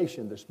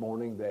indication this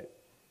morning that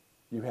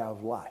you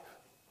have life.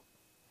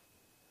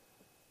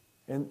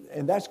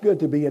 And that's good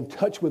to be in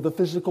touch with the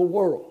physical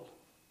world.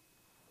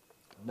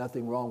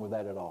 Nothing wrong with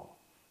that at all.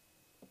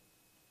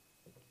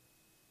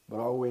 But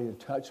are we in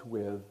touch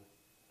with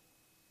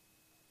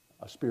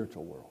a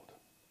spiritual world?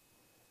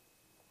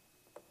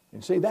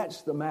 And see,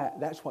 that's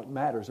what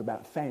matters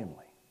about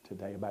family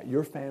today, about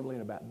your family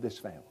and about this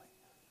family.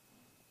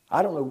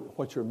 I don't know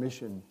what your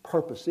mission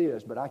purpose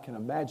is, but I can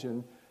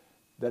imagine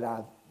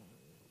that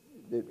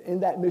in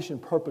that mission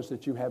purpose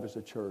that you have as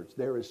a church,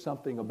 there is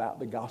something about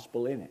the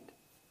gospel in it.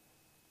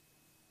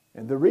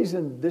 And the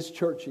reason this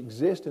church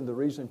exists and the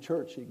reason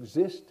church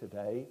exists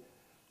today,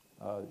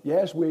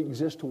 yes, we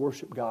exist to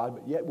worship God,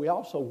 but yet we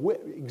also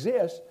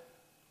exist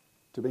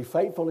to be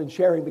faithful in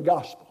sharing the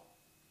gospel,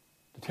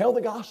 to tell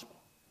the gospel,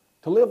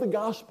 to live the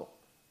gospel,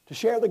 to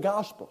share the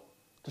gospel,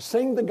 to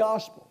sing the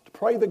gospel, to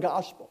pray the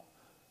gospel.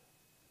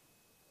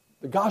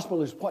 The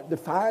gospel is what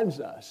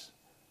defines us,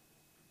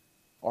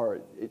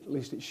 or at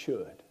least it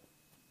should.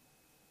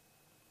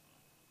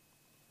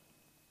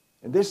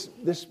 And this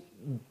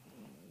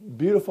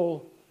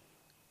beautiful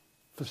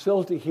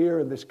facility here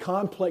and this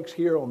complex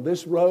here on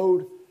this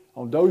road,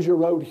 on Dozier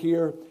Road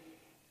here,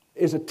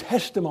 is a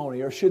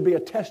testimony, or should be a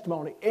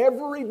testimony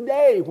every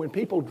day when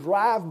people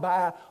drive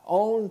by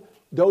on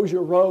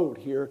Dozier Road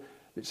here,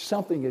 that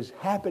something is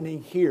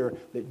happening here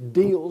that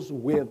deals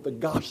with the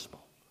gospel.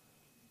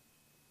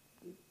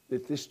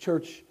 That this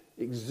church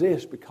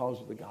exists because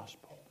of the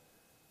gospel.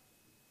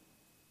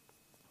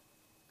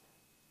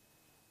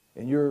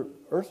 And your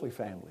earthly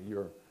family,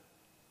 your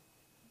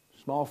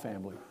small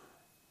family,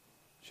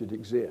 should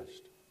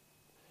exist.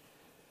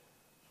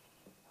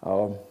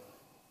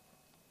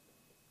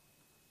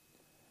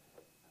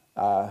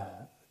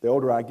 The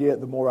older I get,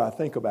 the more I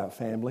think about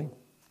family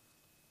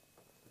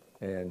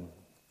and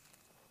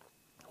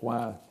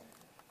why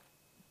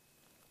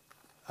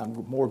I'm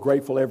more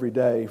grateful every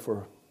day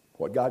for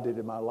what God did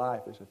in my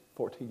life as a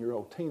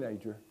 14-year-old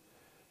teenager.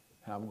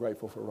 How I'm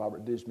grateful for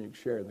Robert Dismuke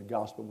sharing the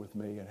gospel with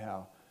me, and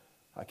how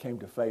I came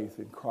to faith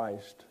in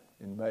Christ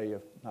in May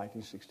of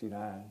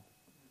 1969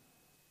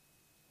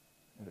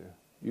 at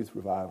a youth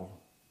revival.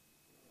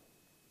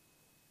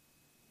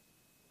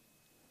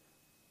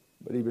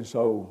 But even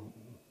so,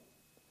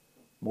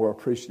 more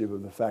appreciative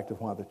of the fact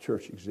of why the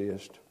church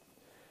exists.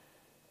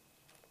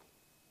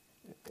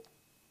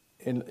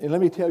 And let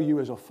me tell you,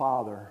 as a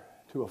father,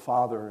 to a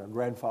father, a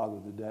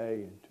grandfather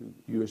today, and to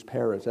you as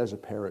parents, as a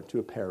parent,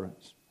 to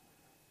parents,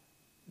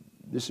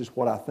 this is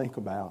what I think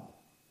about.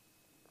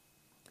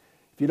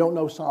 If you don't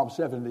know Psalm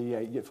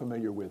 78, get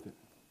familiar with it.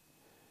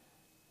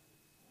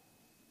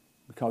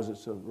 Because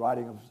it's a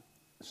writing of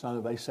the son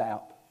of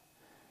Asaph.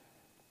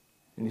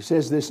 And he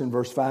says this in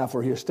verse 5,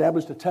 "For he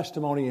established a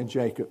testimony in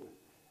Jacob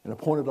and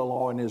appointed a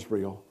law in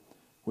Israel,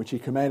 which he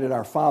commanded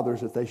our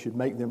fathers that they should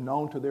make them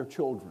known to their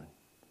children,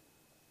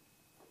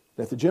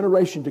 that the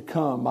generation to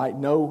come might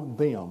know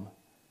them,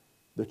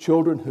 the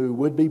children who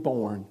would be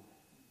born,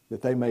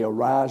 that they may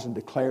arise and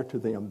declare to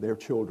them their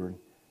children."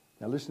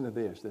 Now listen to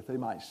this, "that they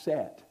might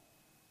set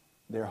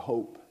their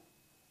hope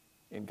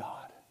in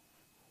God,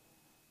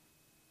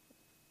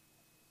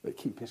 but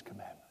keep his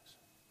commandments."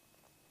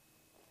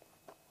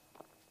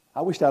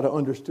 I wished I'd have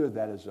understood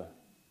that as a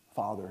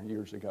father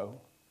years ago.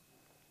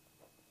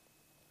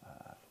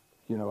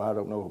 I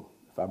don't know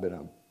if I've been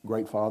a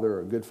great father or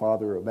a good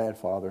father or a bad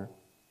father.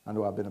 I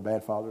know I've been a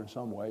bad father in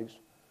some ways.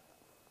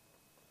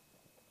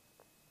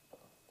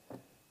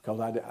 Because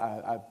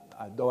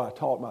though I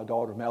taught my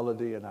daughter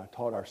Melody and I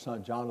taught our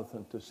son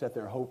Jonathan to set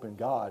their hope in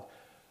God,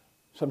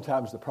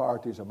 sometimes the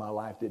priorities of my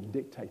life didn't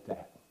dictate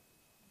that.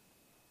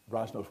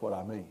 Bryce knows what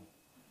I mean.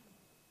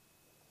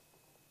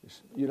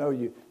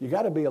 You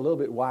got to be a little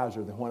bit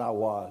wiser than when I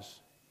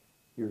was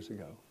years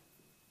ago.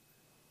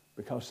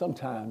 Because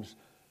sometimes,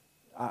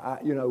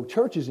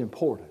 church is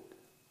important.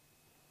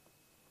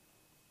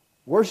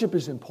 Worship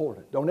is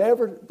important. Don't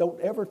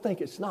ever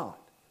think it's not.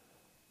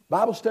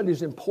 Bible study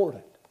is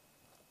important.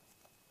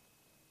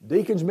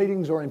 Deacons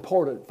meetings are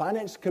important.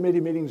 Finance committee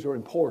meetings are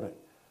important.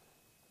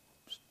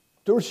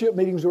 Stewardship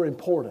meetings are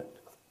important.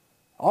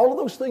 All of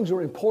those things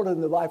are important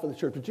in the life of the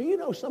church. But do you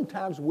know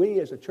sometimes we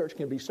as a church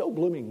can be so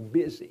blooming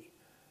busy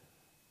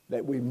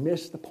that we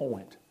miss the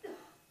point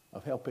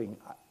of helping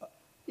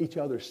each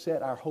other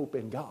set our hope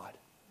in God.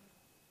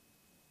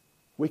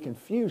 We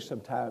confuse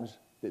sometimes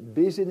the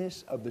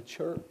busyness of the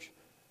church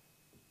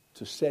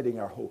to setting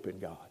our hope in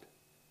God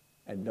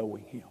and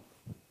knowing him.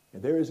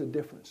 And there is a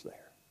difference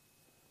there.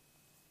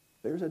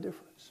 There's a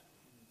difference.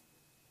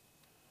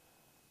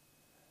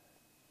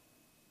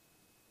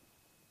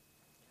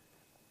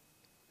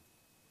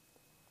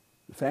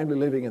 The family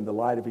living in the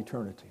light of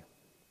eternity.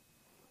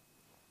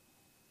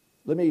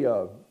 Let me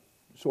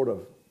sort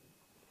of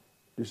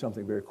do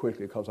something very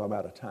quickly because I'm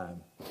out of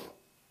time.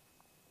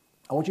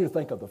 I want you to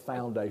think of the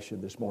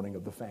foundation this morning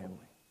of the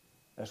family.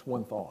 That's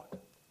one thought,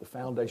 the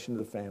foundation of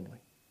the family.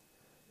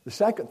 The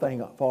second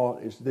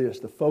thought is this,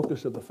 the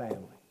focus of the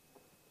family.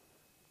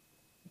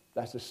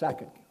 That's the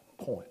second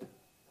point.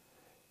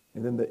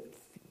 And then the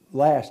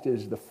last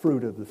is the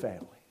fruit of the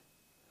family.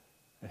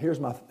 And here's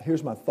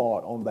my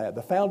thought on that.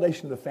 The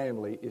foundation of the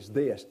family is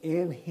this: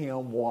 in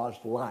him was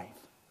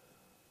life.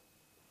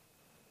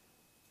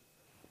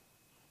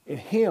 In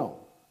him.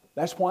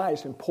 That's why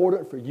it's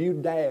important for you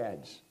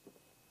dads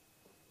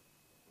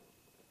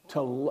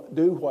to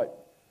do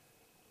what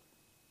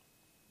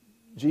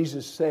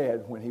Jesus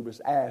said when he was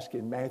asked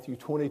in Matthew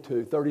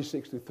 22,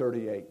 36 through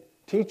 38.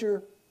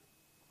 Teacher,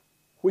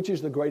 which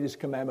is the greatest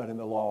commandment in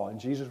the law? And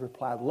Jesus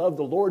replied, love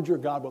the Lord your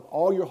God with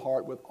all your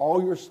heart, with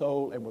all your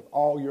soul, and with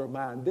all your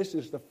mind. This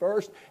is the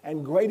first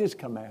and greatest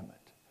commandment.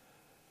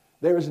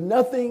 There is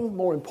nothing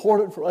more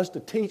important for us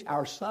to teach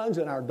our sons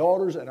and our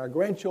daughters and our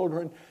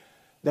grandchildren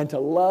than to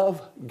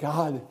love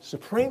God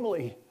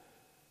supremely,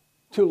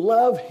 to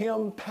love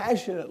him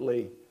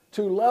passionately,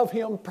 to love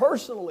him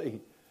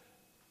personally.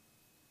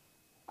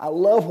 I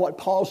love what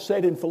Paul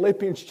said in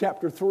Philippians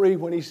chapter 3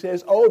 when he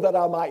says, oh, that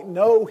I might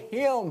know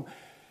him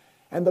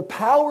and the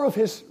power of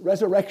his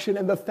resurrection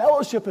and the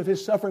fellowship of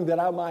his suffering, that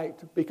I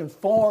might be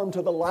conformed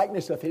to the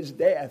likeness of his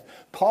death.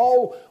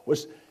 Paul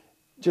was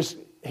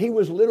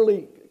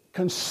literally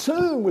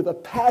consumed with a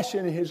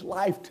passion in his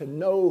life to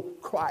know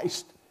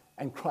Christ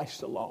and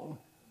Christ alone.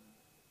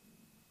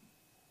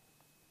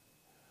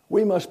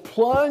 We must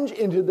plunge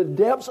into the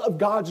depths of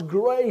God's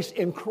grace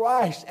in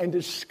Christ and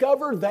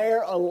discover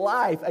there a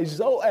life, a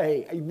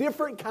zoe, a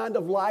different kind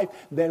of life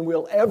than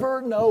we'll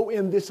ever know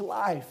in this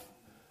life.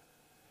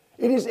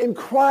 It is in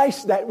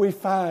Christ that we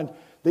find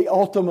the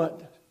ultimate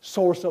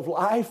source of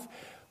life,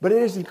 but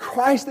it is in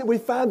Christ that we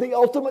find the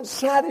ultimate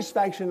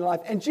satisfaction in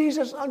life. And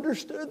Jesus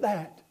understood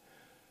that.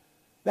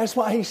 That's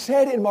why he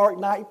said in Mark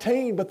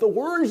 19, but the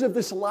worries of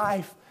this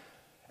life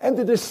and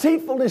the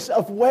deceitfulness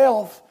of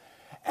wealth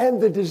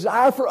and the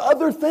desire for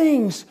other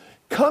things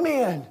come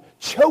in,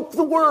 choke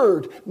the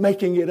word,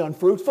 making it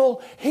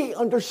unfruitful. He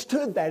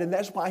understood that, and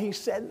that's why he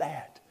said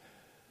that.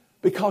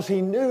 Because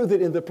he knew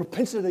that in the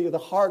propensity of the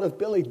heart of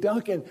Billy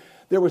Duncan,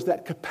 there was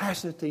that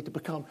capacity to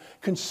become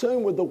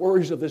consumed with the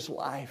worries of this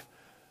life.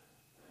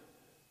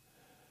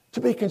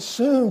 To be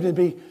consumed and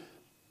be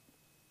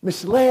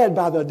misled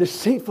by the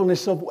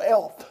deceitfulness of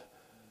wealth.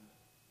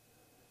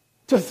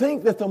 To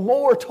think that the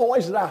more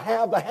toys that I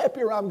have, the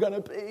happier I'm going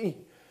to be.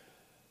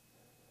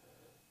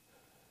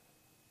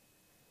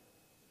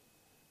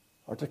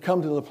 Or to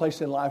come to the place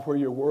in life where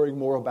you're worrying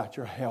more about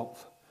your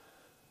health.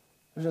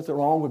 There's nothing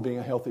wrong with being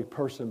a healthy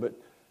person, but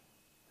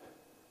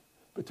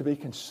to be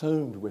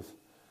consumed with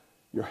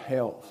your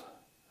health,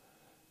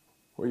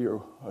 where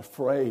you're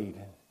afraid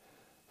and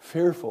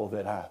fearful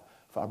that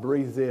if I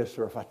breathe this,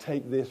 or if I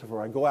take this,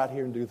 or I go out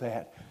here and do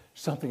that,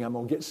 I'm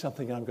going to get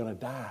something and I'm going to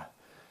die.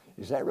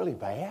 Is that really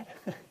bad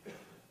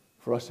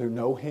for us who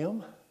know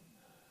him?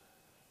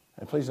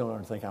 And please don't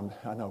ever think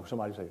I know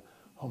somebody say,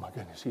 oh my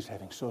goodness, he's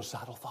having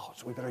suicidal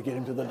thoughts. We better get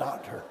him to the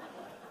doctor.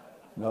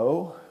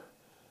 No.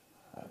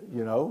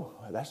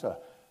 That's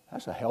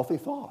a healthy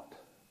thought.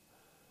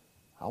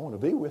 I want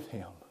to be with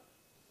him.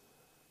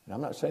 And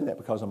I'm not saying that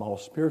because I'm all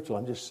spiritual.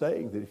 I'm just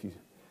saying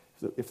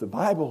that if the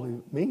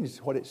Bible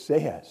means what it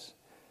says,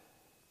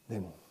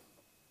 then...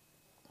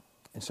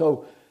 And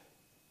so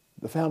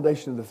the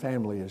foundation of the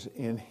family is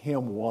in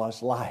him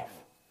was life.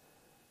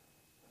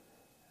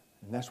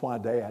 And that's why,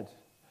 Dad,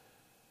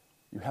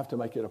 you have to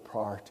make it a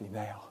priority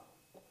now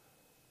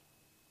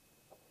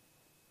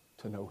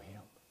to know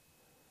him,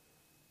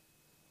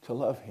 to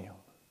love him,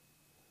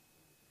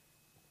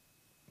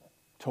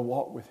 to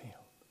walk with him,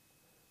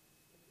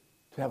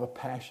 to have a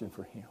passion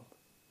for him,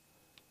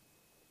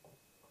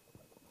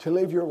 to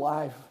live your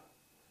life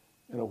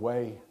in a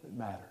way that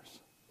matters,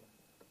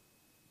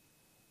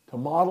 to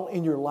model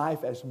in your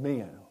life as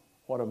men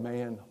what a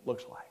man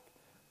looks like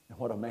and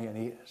what a man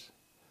is.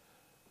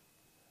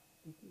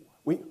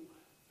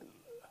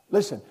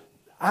 Listen,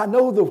 I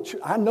know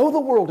the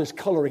world is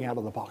coloring out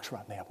of the box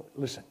right now, but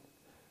listen.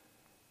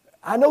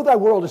 I know that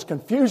world is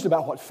confused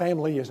about what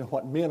family is and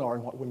what men are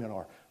and what women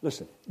are.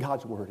 Listen,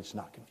 God's word is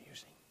not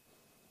confusing.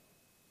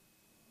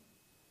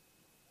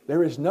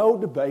 There is no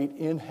debate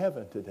in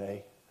heaven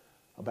today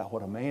about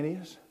what a man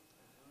is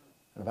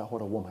and about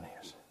what a woman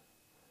is.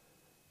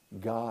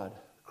 God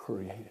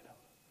created them.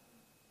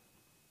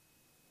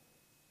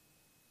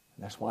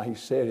 And that's why he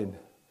said in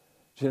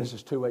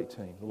Genesis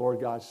 2:18, the Lord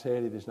God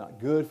said, it is not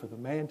good for the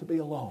man to be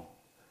alone,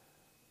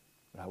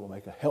 but I will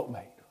make a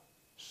helpmate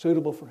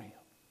suitable for him.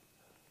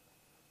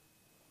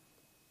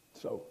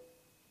 So,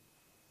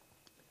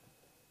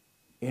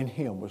 in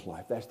him was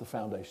life. That's the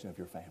foundation of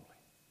your family.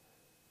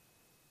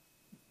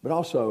 But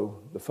also,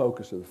 the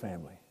focus of the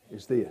family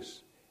is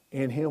this.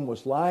 In him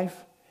was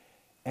life,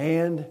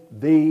 and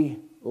the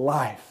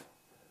life.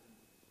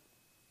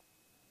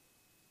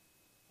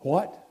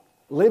 What?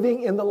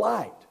 Living in the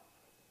light.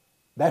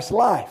 That's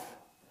life.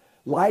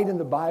 Light in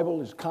the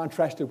Bible is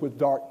contrasted with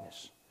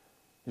darkness.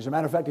 As a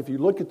matter of fact, if you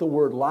look at the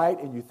word light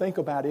and you think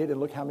about it and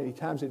look how many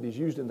times it is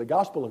used in the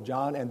Gospel of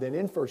John and then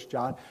in 1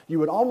 John, you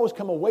would almost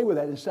come away with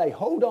that and say,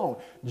 hold on,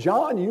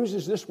 John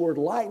uses this word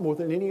light more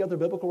than any other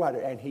biblical writer,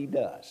 and he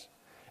does.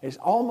 It's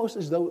almost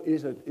as though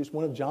it's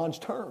one of John's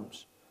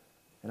terms,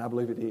 and I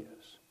believe it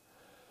is.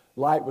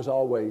 Light was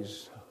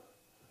always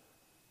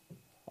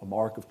a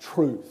mark of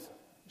truth.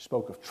 It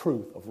spoke of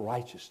truth, of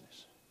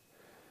righteousness.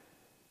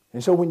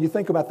 And so when you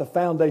think about the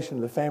foundation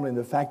of the family and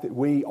the fact that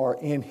we are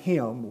in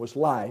him was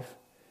life,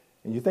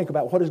 and you think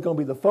about what is going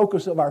to be the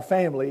focus of our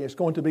family, it's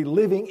going to be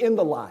living in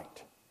the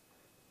light.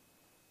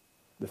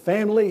 The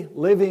family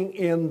living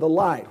in the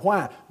light.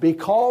 Why?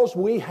 Because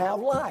we have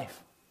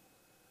life.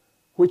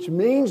 Which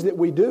means that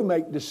we do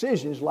make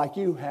decisions like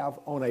you have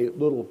on a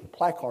little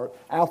placard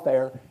out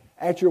there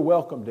at your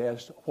welcome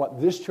desk,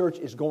 what this church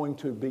is going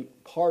to be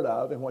part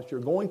of and what you're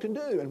going to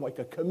do and what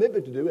a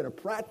commitment to do in a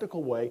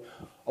practical way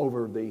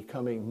over the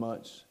coming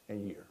months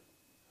and year.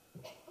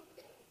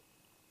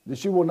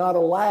 That you will not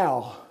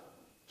allow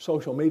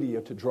social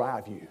media to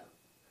drive you.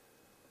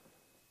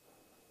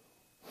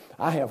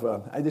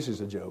 This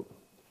is a joke.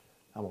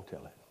 I won't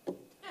tell it.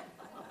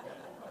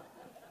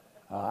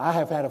 I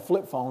have had a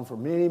flip phone for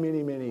many,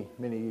 many, many,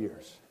 many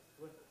years.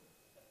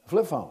 A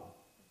flip phone.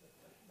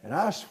 And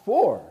I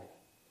swore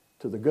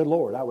to the good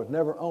Lord I would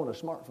never own a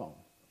smartphone.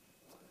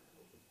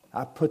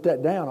 I put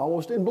that down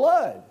almost in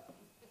blood.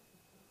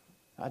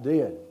 I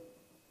did.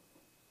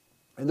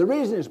 And the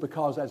reason is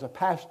because as a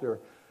pastor,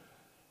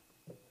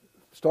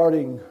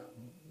 starting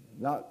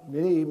not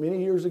many,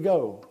 many years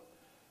ago,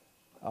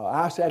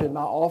 I sat in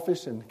my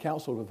office and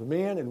counseled with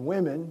men and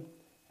women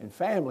and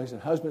families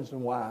and husbands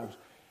and wives.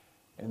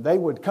 And they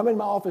would come in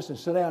my office and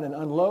sit down and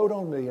unload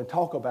on me and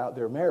talk about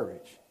their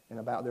marriage and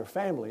about their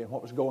family and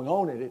what was going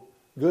on in it,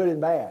 good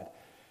and bad.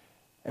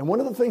 And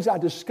one of the things I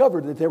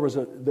discovered that there was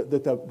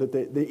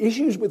the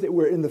issues with it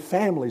were in the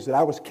families that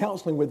I was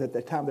counseling with at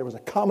that time. There was a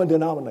common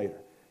denominator.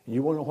 And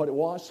you want to know what it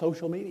was?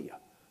 Social media.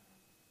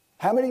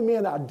 How many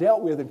men I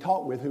dealt with and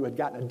talked with who had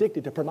gotten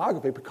addicted to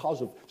pornography because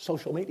of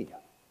social media?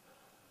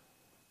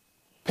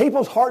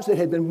 People's hearts that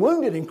had been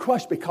wounded and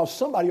crushed because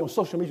somebody on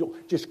social media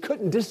just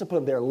couldn't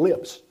discipline their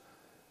lips.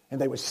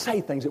 And they would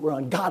say things that were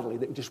ungodly,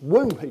 that would just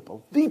wound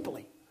people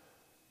deeply.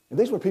 And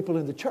these were people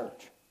in the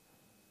church.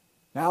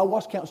 Now, I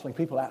was counseling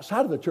people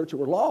outside of the church who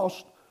were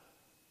lost,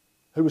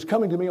 who was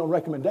coming to me on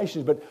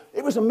recommendations, but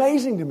it was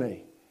amazing to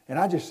me. And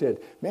I just said,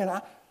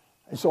 man,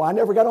 and so I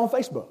never got on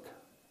Facebook.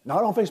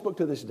 Not on Facebook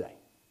to this day.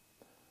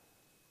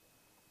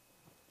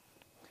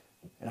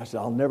 And I said,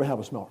 I'll never have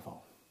a smartphone.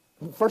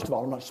 First of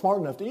all, I'm not smart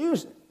enough to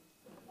use it.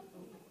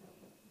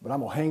 But I'm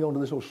going to hang on to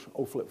this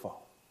old flip phone.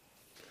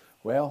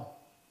 Well,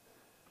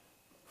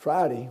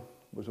 Friday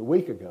was a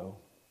week ago.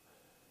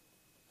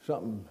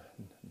 Something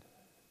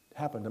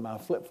happened to my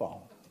flip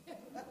phone.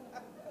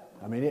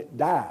 I mean, it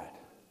died.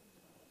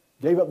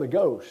 Gave up the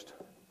ghost.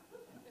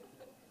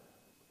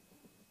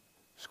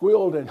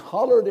 Squealed and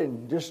hollered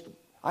and just,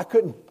 I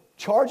couldn't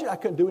charge it. I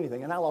couldn't do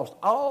anything. And I lost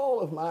all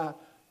of my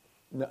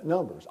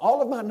numbers,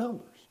 all of my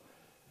numbers.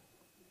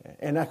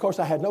 And, of course,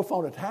 I had no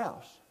phone at the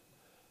house.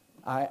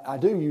 I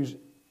do use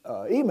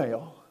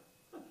email.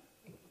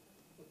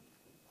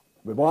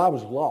 But, boy, I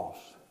was lost.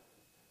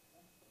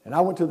 And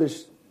I went to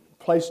this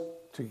place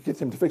to get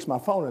them to fix my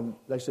phone, and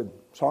they said,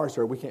 sorry,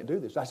 sir, we can't do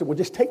this. I said, well,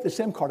 just take the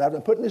SIM card out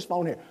and put in this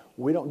phone here.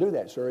 We don't do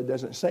that, sir. It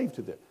doesn't save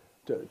to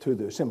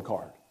the SIM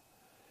card.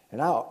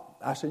 And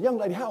I said, young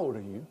lady, how old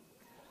are you?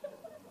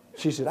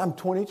 She said, I'm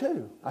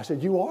 22. I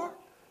said, you are?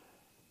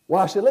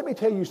 Well, I said, let me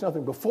tell you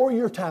something. Before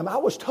your time, I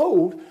was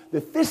told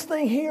that this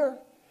thing here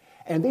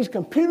and these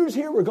computers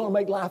here were going to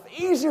make life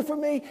easier for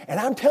me, and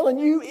I'm telling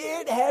you,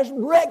 it has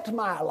wrecked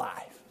my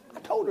life. I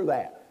told her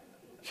that.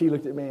 She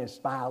looked at me and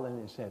smiling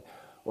and said,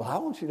 well, I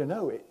want you to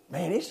know it.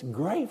 Man, it's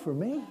great for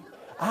me.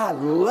 I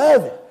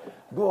love it.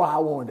 Boy, I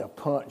wanted to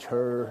punch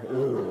her.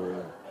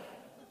 Ugh.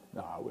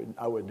 No,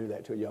 I wouldn't do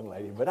that to a young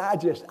lady. But I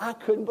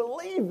couldn't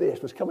believe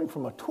this was coming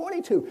from a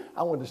 22.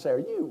 I wanted to say, are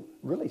you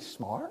really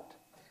smart?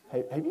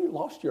 Have you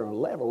lost your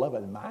level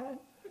of mind?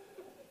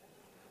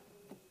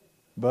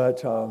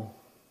 But,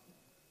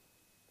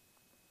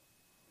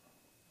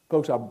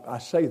 folks, I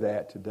say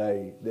that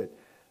today, that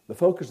the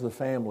focus of the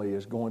family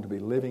is going to be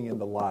living in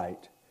the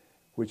light,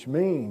 which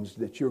means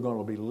that you're going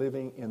to be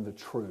living in the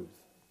truth.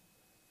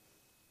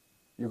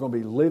 You're going to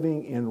be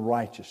living in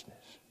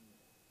righteousness.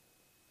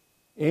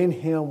 In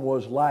him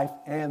was life,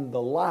 and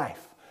the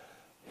life,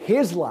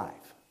 his life,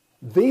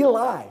 the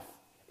life,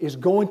 is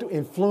going to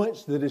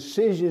influence the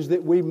decisions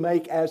that we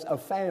make as a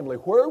family,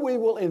 where we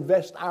will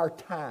invest our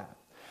time.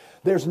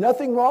 There's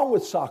nothing wrong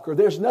with soccer.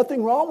 There's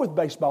nothing wrong with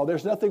baseball.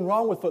 There's nothing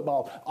wrong with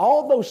football.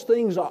 All those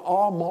things are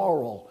all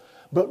moral.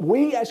 But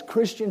we as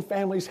Christian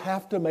families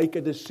have to make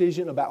a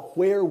decision about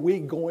where are we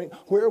going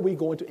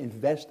to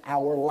invest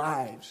our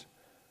lives.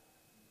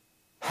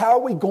 How are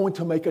we going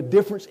to make a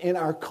difference in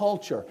our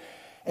culture?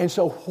 And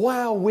so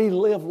while we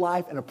live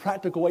life in a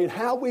practical way, and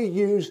how we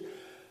use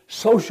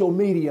social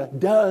media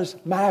does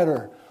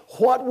matter.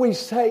 What we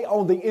say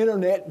on the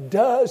internet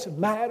does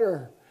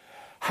matter.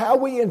 How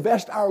we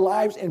invest our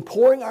lives and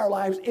pouring our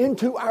lives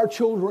into our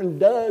children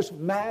does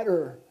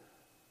matter.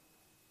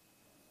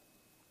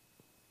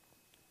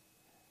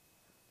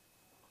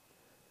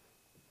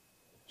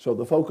 So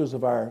the focus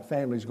of our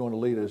family is going to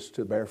lead us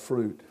to bear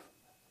fruit.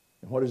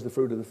 And what is the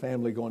fruit of the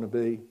family going to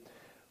be?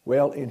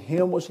 Well, in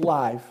him was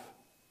life,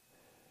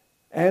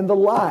 and the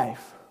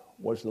life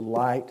was the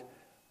light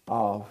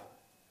of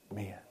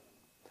men.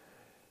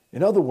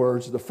 In other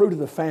words, the fruit of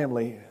the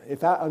family,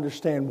 if I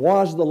understand,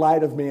 was the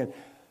light of men.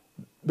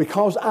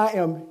 Because I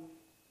am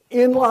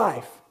in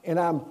life and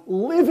I'm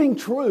living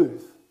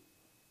truth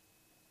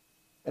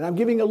and I'm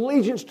giving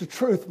allegiance to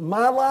truth,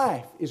 my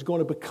life is going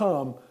to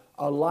become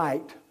a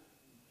light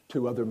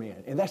to other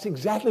men. And that's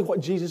exactly what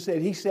Jesus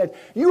said. He said,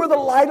 you are the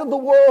light of the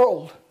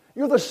world.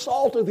 You're the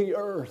salt of the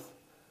earth.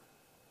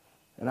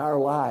 And our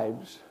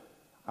lives,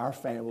 our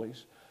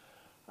families,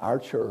 our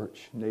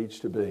church needs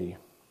to be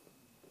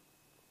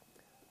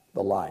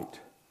the light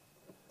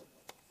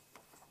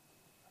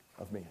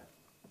of men.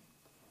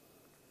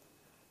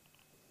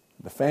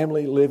 The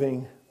family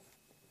living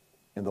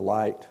in the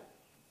light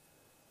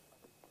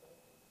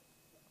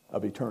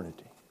of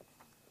eternity.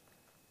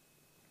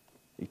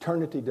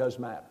 Eternity does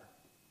matter.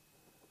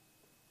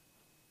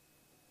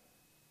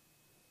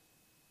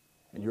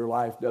 And your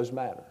life does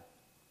matter.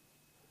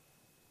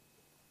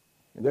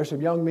 And there's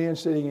some young men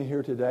sitting in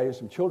here today, and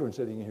some children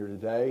sitting in here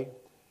today.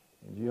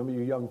 And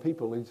you young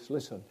people,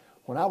 listen.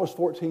 When I was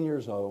 14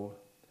 years old,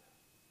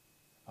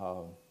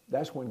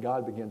 that's when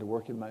God began to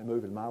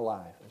move in my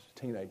life as a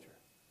teenager.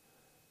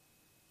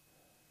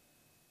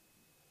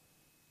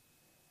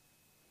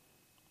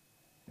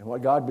 And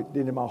what God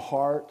did in my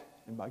heart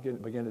and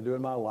began to do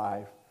in my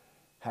life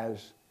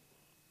has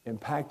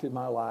impacted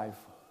my life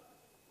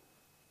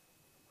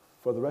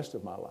for the rest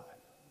of my life.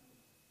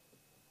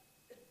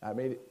 I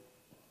mean,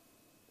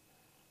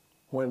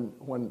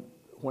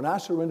 when I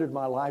surrendered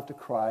my life to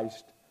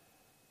Christ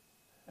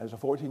as a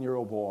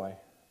 14-year-old boy,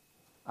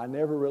 I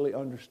never really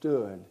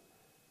understood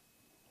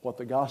what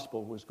the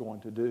gospel was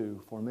going to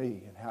do for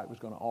me and how it was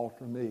going to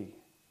alter me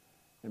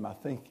in my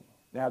thinking.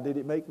 Now, did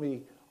it make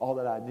me all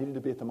that I needed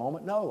to be at the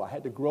moment? No, I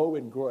had to grow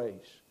in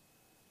grace.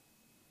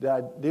 Did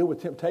I deal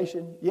with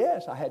temptation?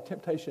 Yes, I had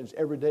temptations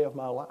every day of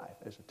my life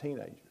as a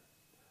teenager,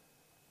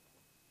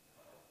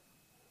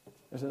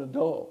 as an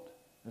adult,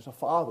 as a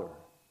father,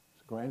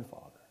 as a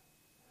grandfather.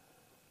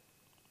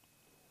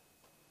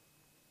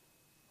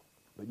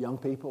 But young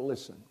people,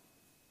 listen.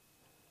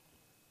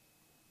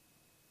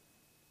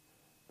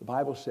 The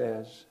Bible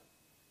says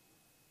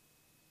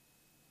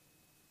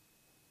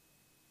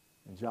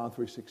in John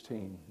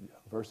 3:16,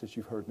 a verse that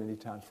you've heard many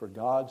times, for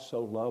God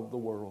so loved the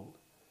world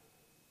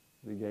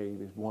that he gave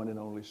his one and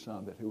only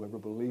Son, that whoever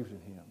believes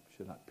in him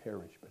should not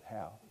perish but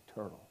have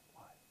eternal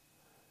life.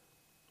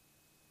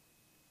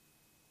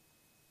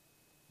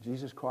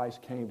 Jesus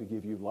Christ came to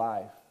give you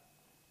life.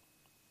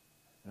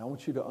 And I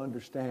want you to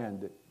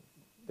understand that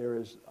there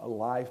is a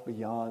life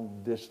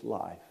beyond this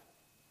life.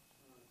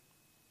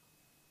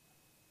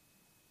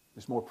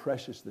 It's more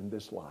precious than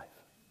this life.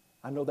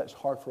 I know that's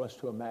hard for us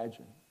to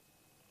imagine.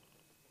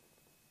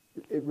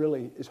 It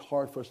really is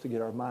hard for us to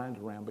get our mind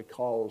around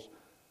because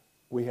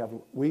we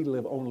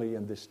live only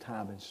in this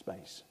time and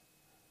space.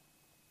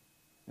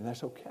 And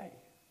that's okay.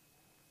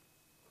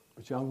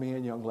 But young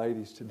men, young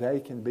ladies, today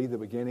can be the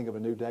beginning of a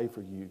new day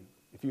for you.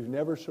 If you've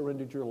never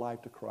surrendered your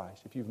life to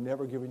Christ, if you've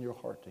never given your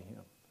heart to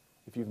Him,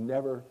 if you've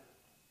never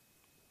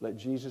let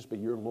Jesus be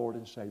your Lord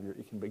and Savior,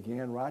 it can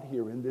begin right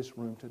here in this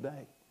room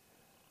today.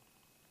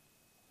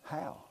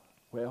 How?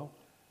 Well,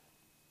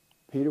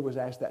 Peter was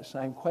asked that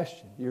same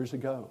question years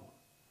ago.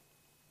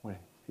 When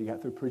he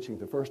got through preaching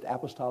the first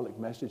apostolic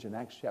message in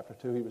Acts chapter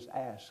 2, he was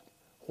asked,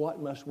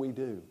 what must we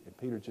do? And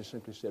Peter just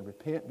simply said,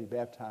 repent, be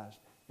baptized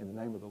in the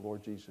name of the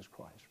Lord Jesus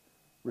Christ.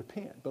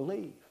 Repent,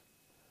 believe.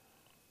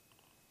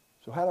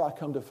 So how do I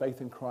come to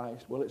faith in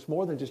Christ? Well, it's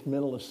more than just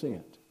mental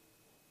assent.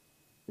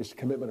 It's the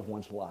commitment of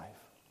one's life.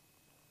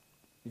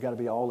 You've got to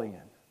be all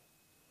in.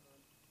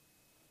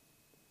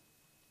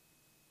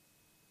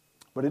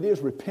 But it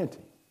is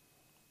repenting.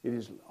 It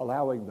is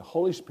allowing the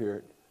Holy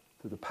Spirit,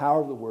 through the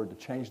power of the Word, to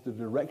change the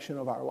direction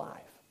of our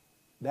life.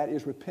 That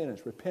is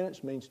repentance.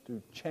 Repentance means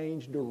to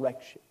change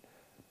direction.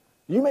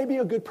 You may be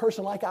a good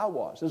person like I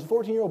was. As a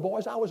 14-year-old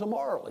boy, I was a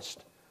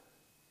moralist.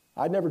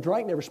 I'd never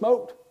drank, never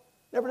smoked,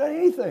 never done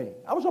anything.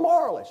 I was a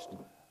moralist.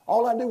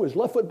 All I knew was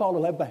love football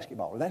and love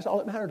basketball. That's all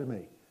that mattered to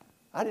me.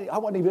 I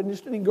wasn't even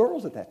interested in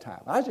girls at that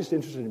time. I was just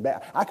interested in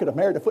I could have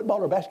married a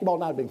footballer or basketball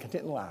and I'd have been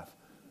content in life.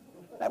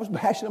 That was the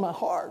passion of my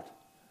heart.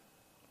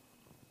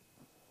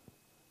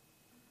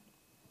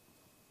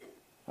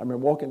 I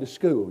remember walking to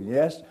school.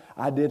 Yes,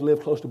 I did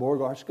live close to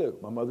Beauregard School.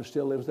 My mother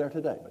still lives there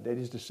today. My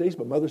daddy's deceased,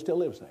 but mother still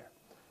lives there.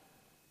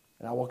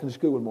 And I walked into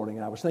school one morning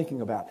and I was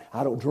thinking about,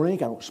 I don't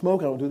drink, I don't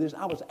smoke, I don't do this.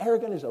 I was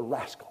arrogant as a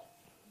rascal.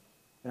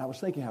 And I was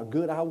thinking how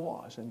good I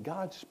was. And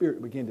God's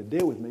Spirit began to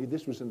deal with me.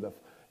 This was in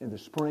the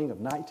spring of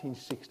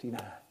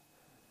 1969.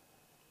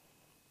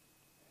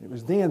 It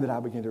was then that I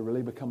began to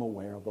really become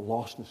aware of the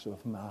lostness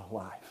of my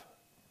life.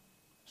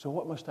 So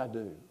what must I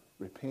do?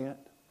 Repent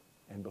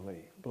and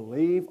believe.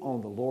 Believe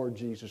on the Lord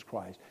Jesus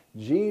Christ.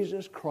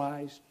 Jesus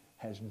Christ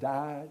has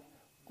died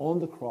on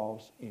the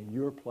cross in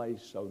your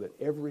place so that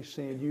every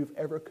sin you've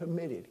ever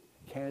committed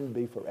can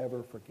be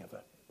forever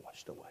forgiven,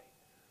 washed away.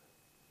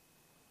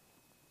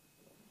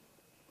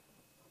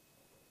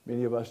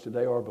 Many of us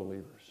today are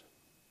believers.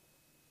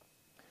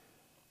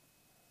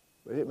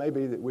 But it may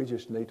be that we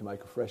just need to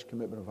make a fresh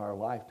commitment of our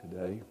life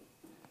today.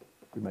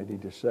 We may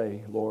need to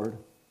say, Lord,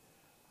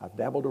 I've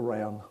dabbled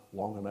around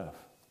long enough.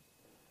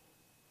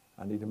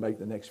 I need to make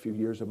the next few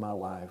years of my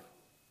life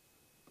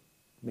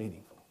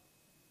meaningful,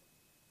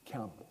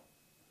 accountable,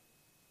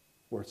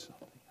 worth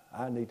something.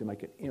 I need to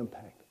make an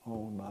impact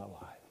on my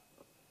life,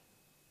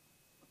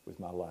 with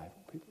my life,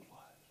 people's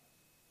lives.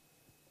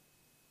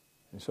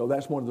 And so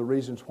that's one of the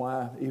reasons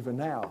why, even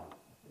now,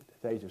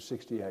 at the age of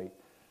 68,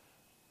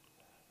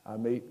 I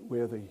meet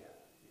with a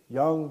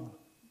young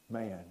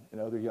man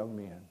and other young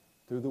men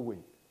through the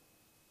week,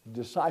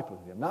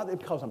 discipling them. Not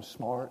because I'm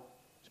smart,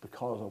 it's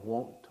because I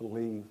want to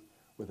leave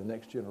with the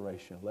next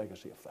generation a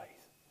legacy of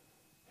faith.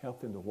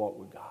 Help them to walk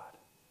with God,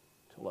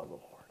 to love the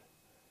Lord.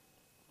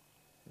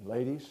 And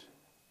ladies,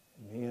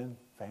 men,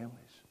 families,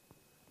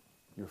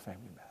 your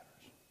family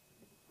matters.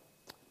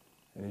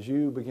 And as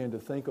you begin to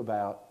think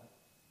about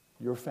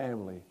your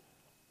family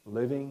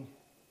living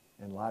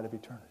in light of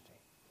eternity,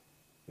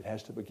 it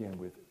has to begin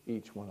with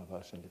each one of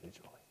us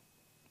individually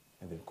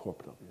and then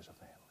corporately as a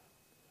family.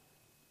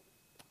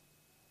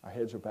 Our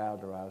heads are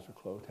bowed, our eyes are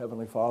closed.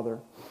 Heavenly Father,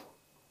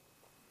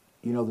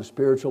 you know the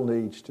spiritual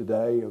needs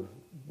today of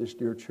this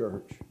dear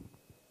church.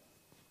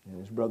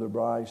 And as Brother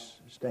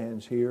Bryce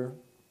stands here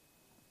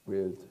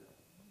with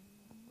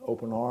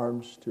open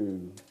arms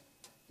to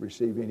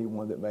receive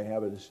anyone that may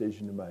have a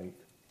decision to make,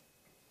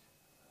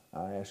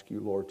 I ask you,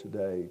 Lord,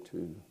 today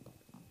to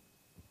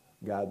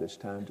guide this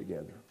time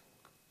together.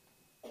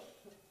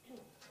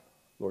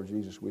 Lord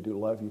Jesus, we do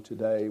love you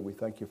today. We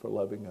thank you for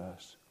loving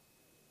us.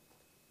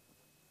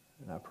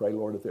 And I pray,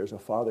 Lord, if there's a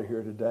father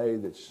here today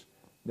that's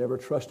never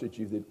trusted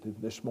you,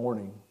 that this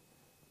morning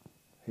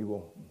he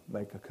will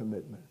make a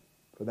commitment.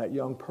 For that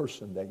young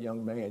person, that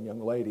young man,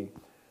 young lady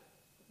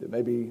that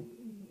may be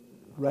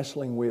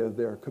wrestling with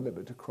their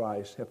commitment to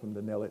Christ, help them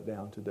to nail it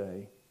down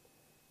today.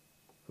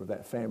 For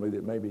that family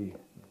that maybe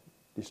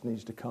just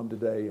needs to come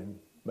today and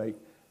make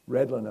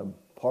Redland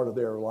a part of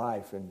their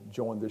life and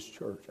join this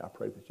church, I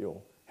pray that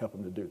you'll help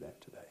them to do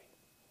that today.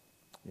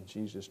 In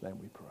Jesus' name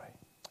we pray.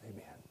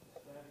 Amen.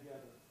 Stand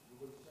together.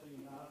 We will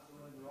sing, I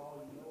surrender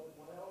all. You know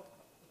what else?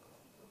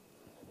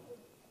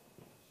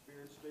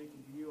 Spirit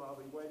speaking to you. I'll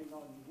be waiting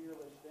on you here.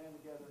 Let's stand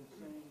together and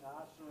sing,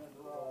 I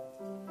surrender all.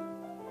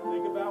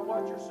 Think about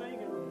what you're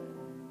singing.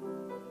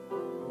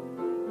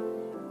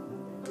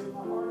 Give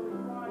my heart to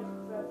Christ.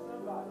 Is that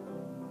somebody?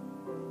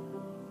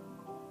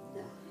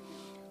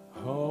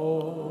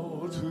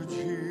 Oh, to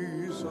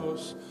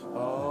Jesus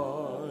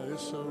I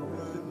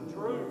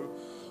surrender.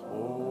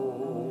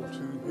 Oh,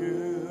 to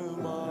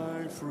Him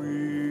I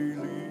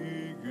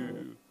freely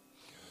give.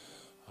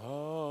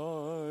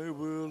 I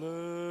will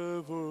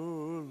ever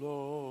love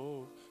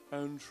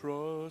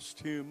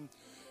trust Him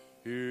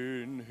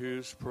in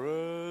His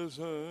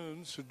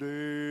presence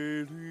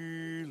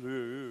daily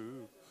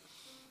live.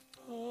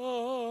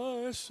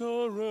 I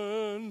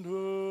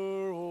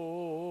surrender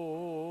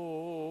all.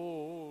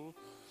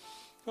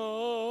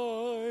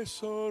 I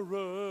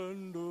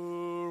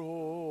surrender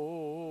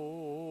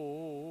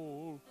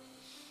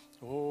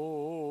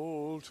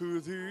all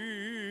to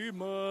Thee,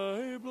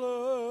 my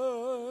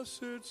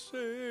blessed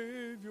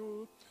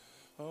Savior.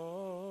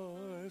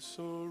 I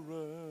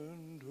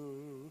surrender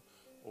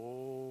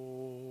all.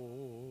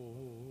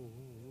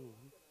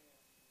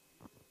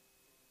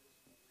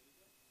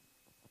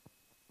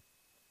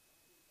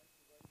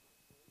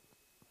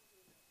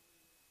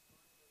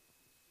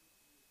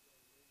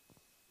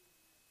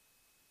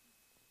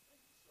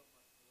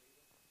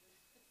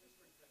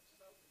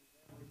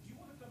 Do you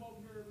want to come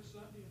over here every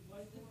Sunday and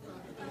play for us?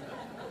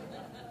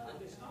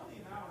 It's only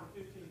an hour and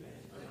 15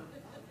 minutes.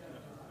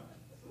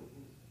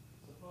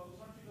 So, folks,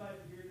 aren't you glad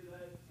you're here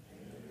today?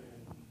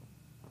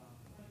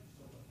 Thank you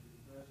so much for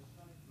your presence.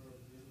 Thank you, Brother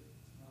Billy.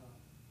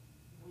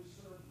 We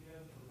served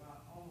together for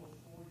about almost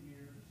 4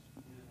 years,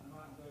 and I'm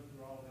not going to go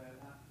through all that.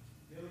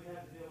 Billy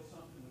had to deal with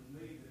something with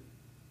me that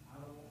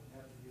I don't want to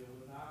have to deal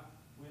with. I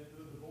went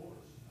through a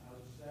divorce. I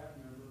was a staff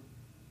member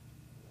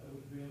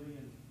with Billy,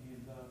 and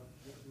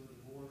went through a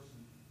divorce,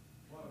 and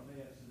what a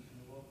mess in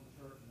the local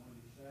church. And one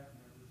of your staff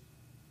members,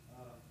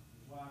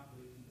 his wife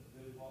leaves him, but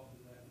Billy walked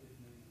through that with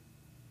me.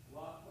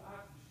 Well,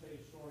 I could just tell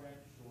you story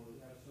after story.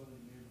 We have so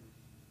many memories.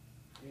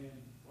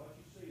 And